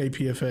Radio,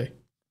 KPFA.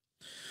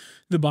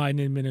 The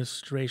Biden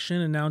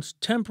administration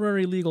announced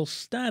temporary legal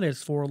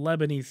status for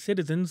Lebanese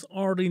citizens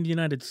already in the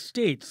United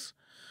States.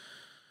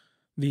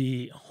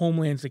 The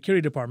Homeland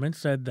Security Department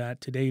said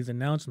that today's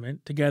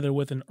announcement, together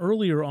with an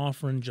earlier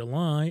offer in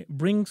July,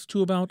 brings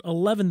to about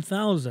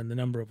 11,000 the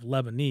number of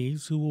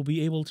Lebanese who will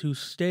be able to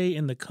stay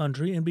in the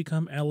country and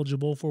become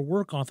eligible for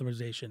work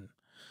authorization.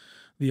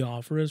 The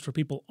offer is for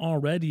people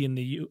already in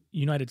the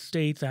United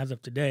States as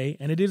of today,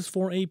 and it is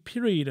for a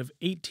period of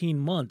 18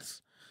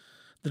 months.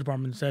 The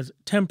department says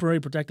temporary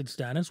protected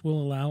status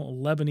will allow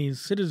Lebanese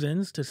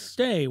citizens to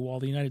stay while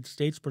the United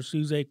States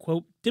pursues a,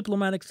 quote,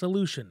 diplomatic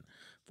solution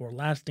for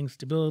lasting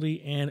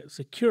stability and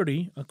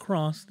security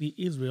across the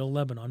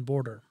Israel-Lebanon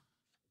border.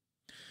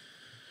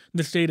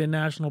 The state and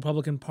national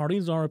Republican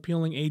parties are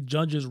appealing a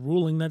judge's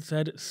ruling that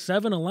said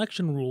 7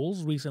 election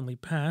rules recently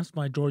passed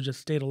by Georgia's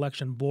state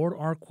election board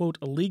are, quote,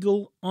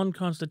 illegal,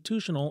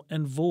 unconstitutional,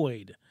 and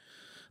void.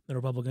 The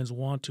Republicans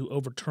want to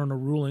overturn a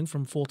ruling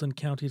from Fulton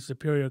County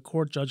Superior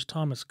Court Judge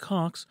Thomas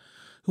Cox,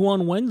 who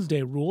on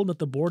Wednesday ruled that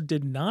the board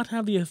did not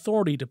have the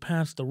authority to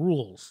pass the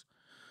rules.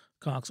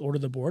 Cox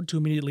ordered the board to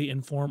immediately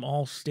inform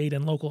all state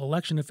and local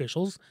election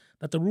officials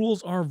that the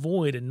rules are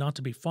void and not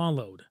to be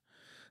followed.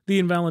 The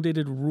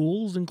invalidated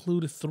rules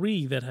include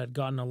 3 that had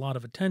gotten a lot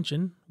of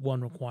attention.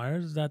 One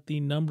requires that the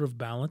number of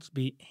ballots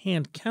be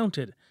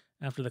hand-counted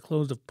after the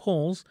close of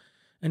polls,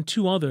 and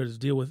 2 others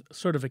deal with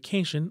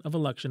certification of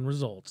election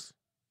results.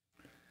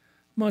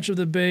 Much of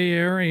the Bay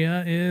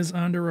Area is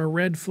under a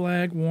red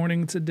flag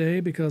warning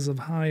today because of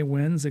high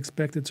winds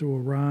expected to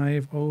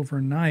arrive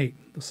overnight.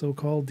 The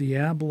so-called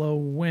Diablo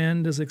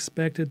wind is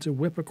expected to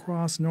whip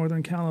across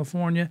Northern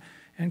California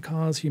and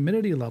cause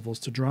humidity levels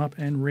to drop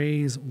and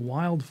raise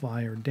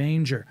wildfire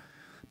danger.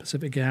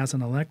 Pacific Gas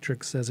and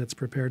Electric says it's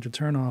prepared to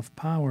turn off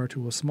power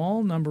to a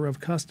small number of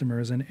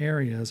customers in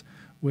areas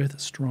with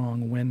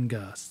strong wind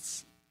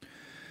gusts.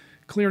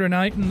 Clear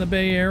tonight in the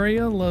Bay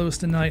Area, lows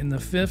tonight in the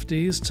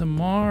 50s.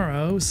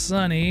 Tomorrow,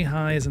 sunny,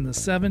 highs in the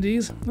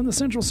 70s. In the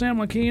central San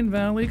Joaquin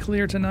Valley,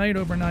 clear tonight,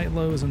 overnight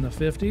lows in the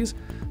 50s.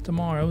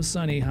 Tomorrow,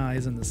 sunny,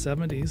 highs in the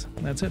 70s.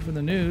 That's it for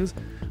the news.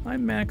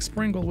 I'm Max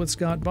Pringle with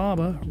Scott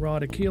Baba.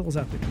 Rod Akil's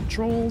at the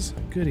controls.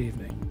 Good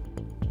evening.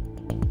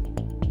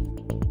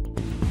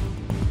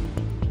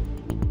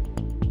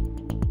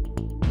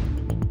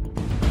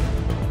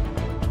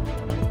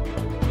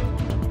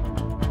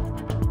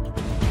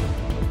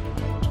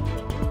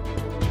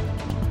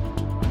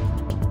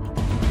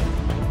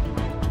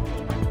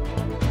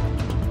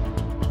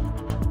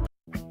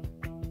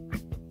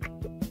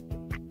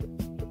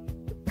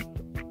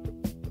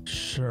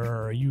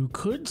 Sure, you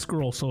could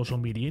scroll social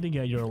media to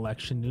get your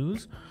election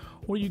news,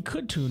 or you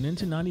could tune in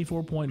to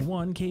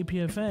 94.1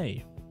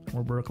 KPFA,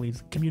 or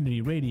Berkeley's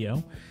community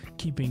radio,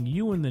 keeping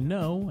you in the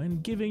know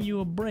and giving you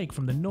a break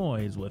from the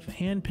noise with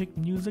hand-picked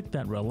music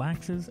that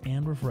relaxes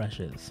and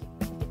refreshes.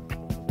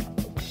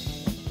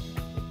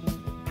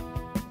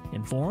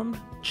 Informed?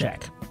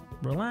 Check.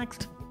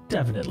 Relaxed?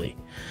 Definitely.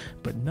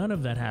 But none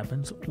of that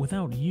happens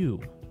without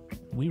you.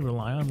 We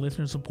rely on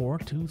listener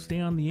support to stay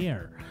on the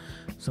air.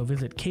 So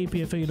visit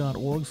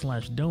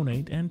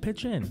kpfa.org/donate and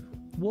pitch in.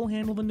 We'll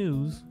handle the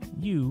news.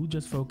 You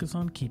just focus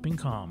on keeping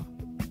calm.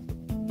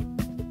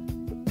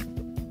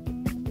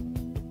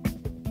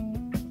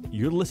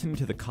 You're listening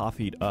to the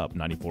Coffee'd Up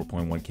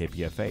 94.1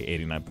 KPFA,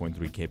 89.3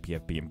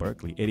 KPFB in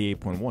Berkeley,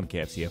 88.1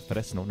 KFCF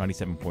Fresno,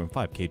 97.5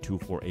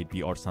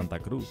 K248BR Santa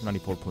Cruz,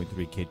 94.3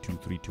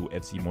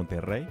 K232FC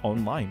Monterrey,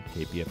 online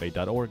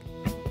kpfa.org.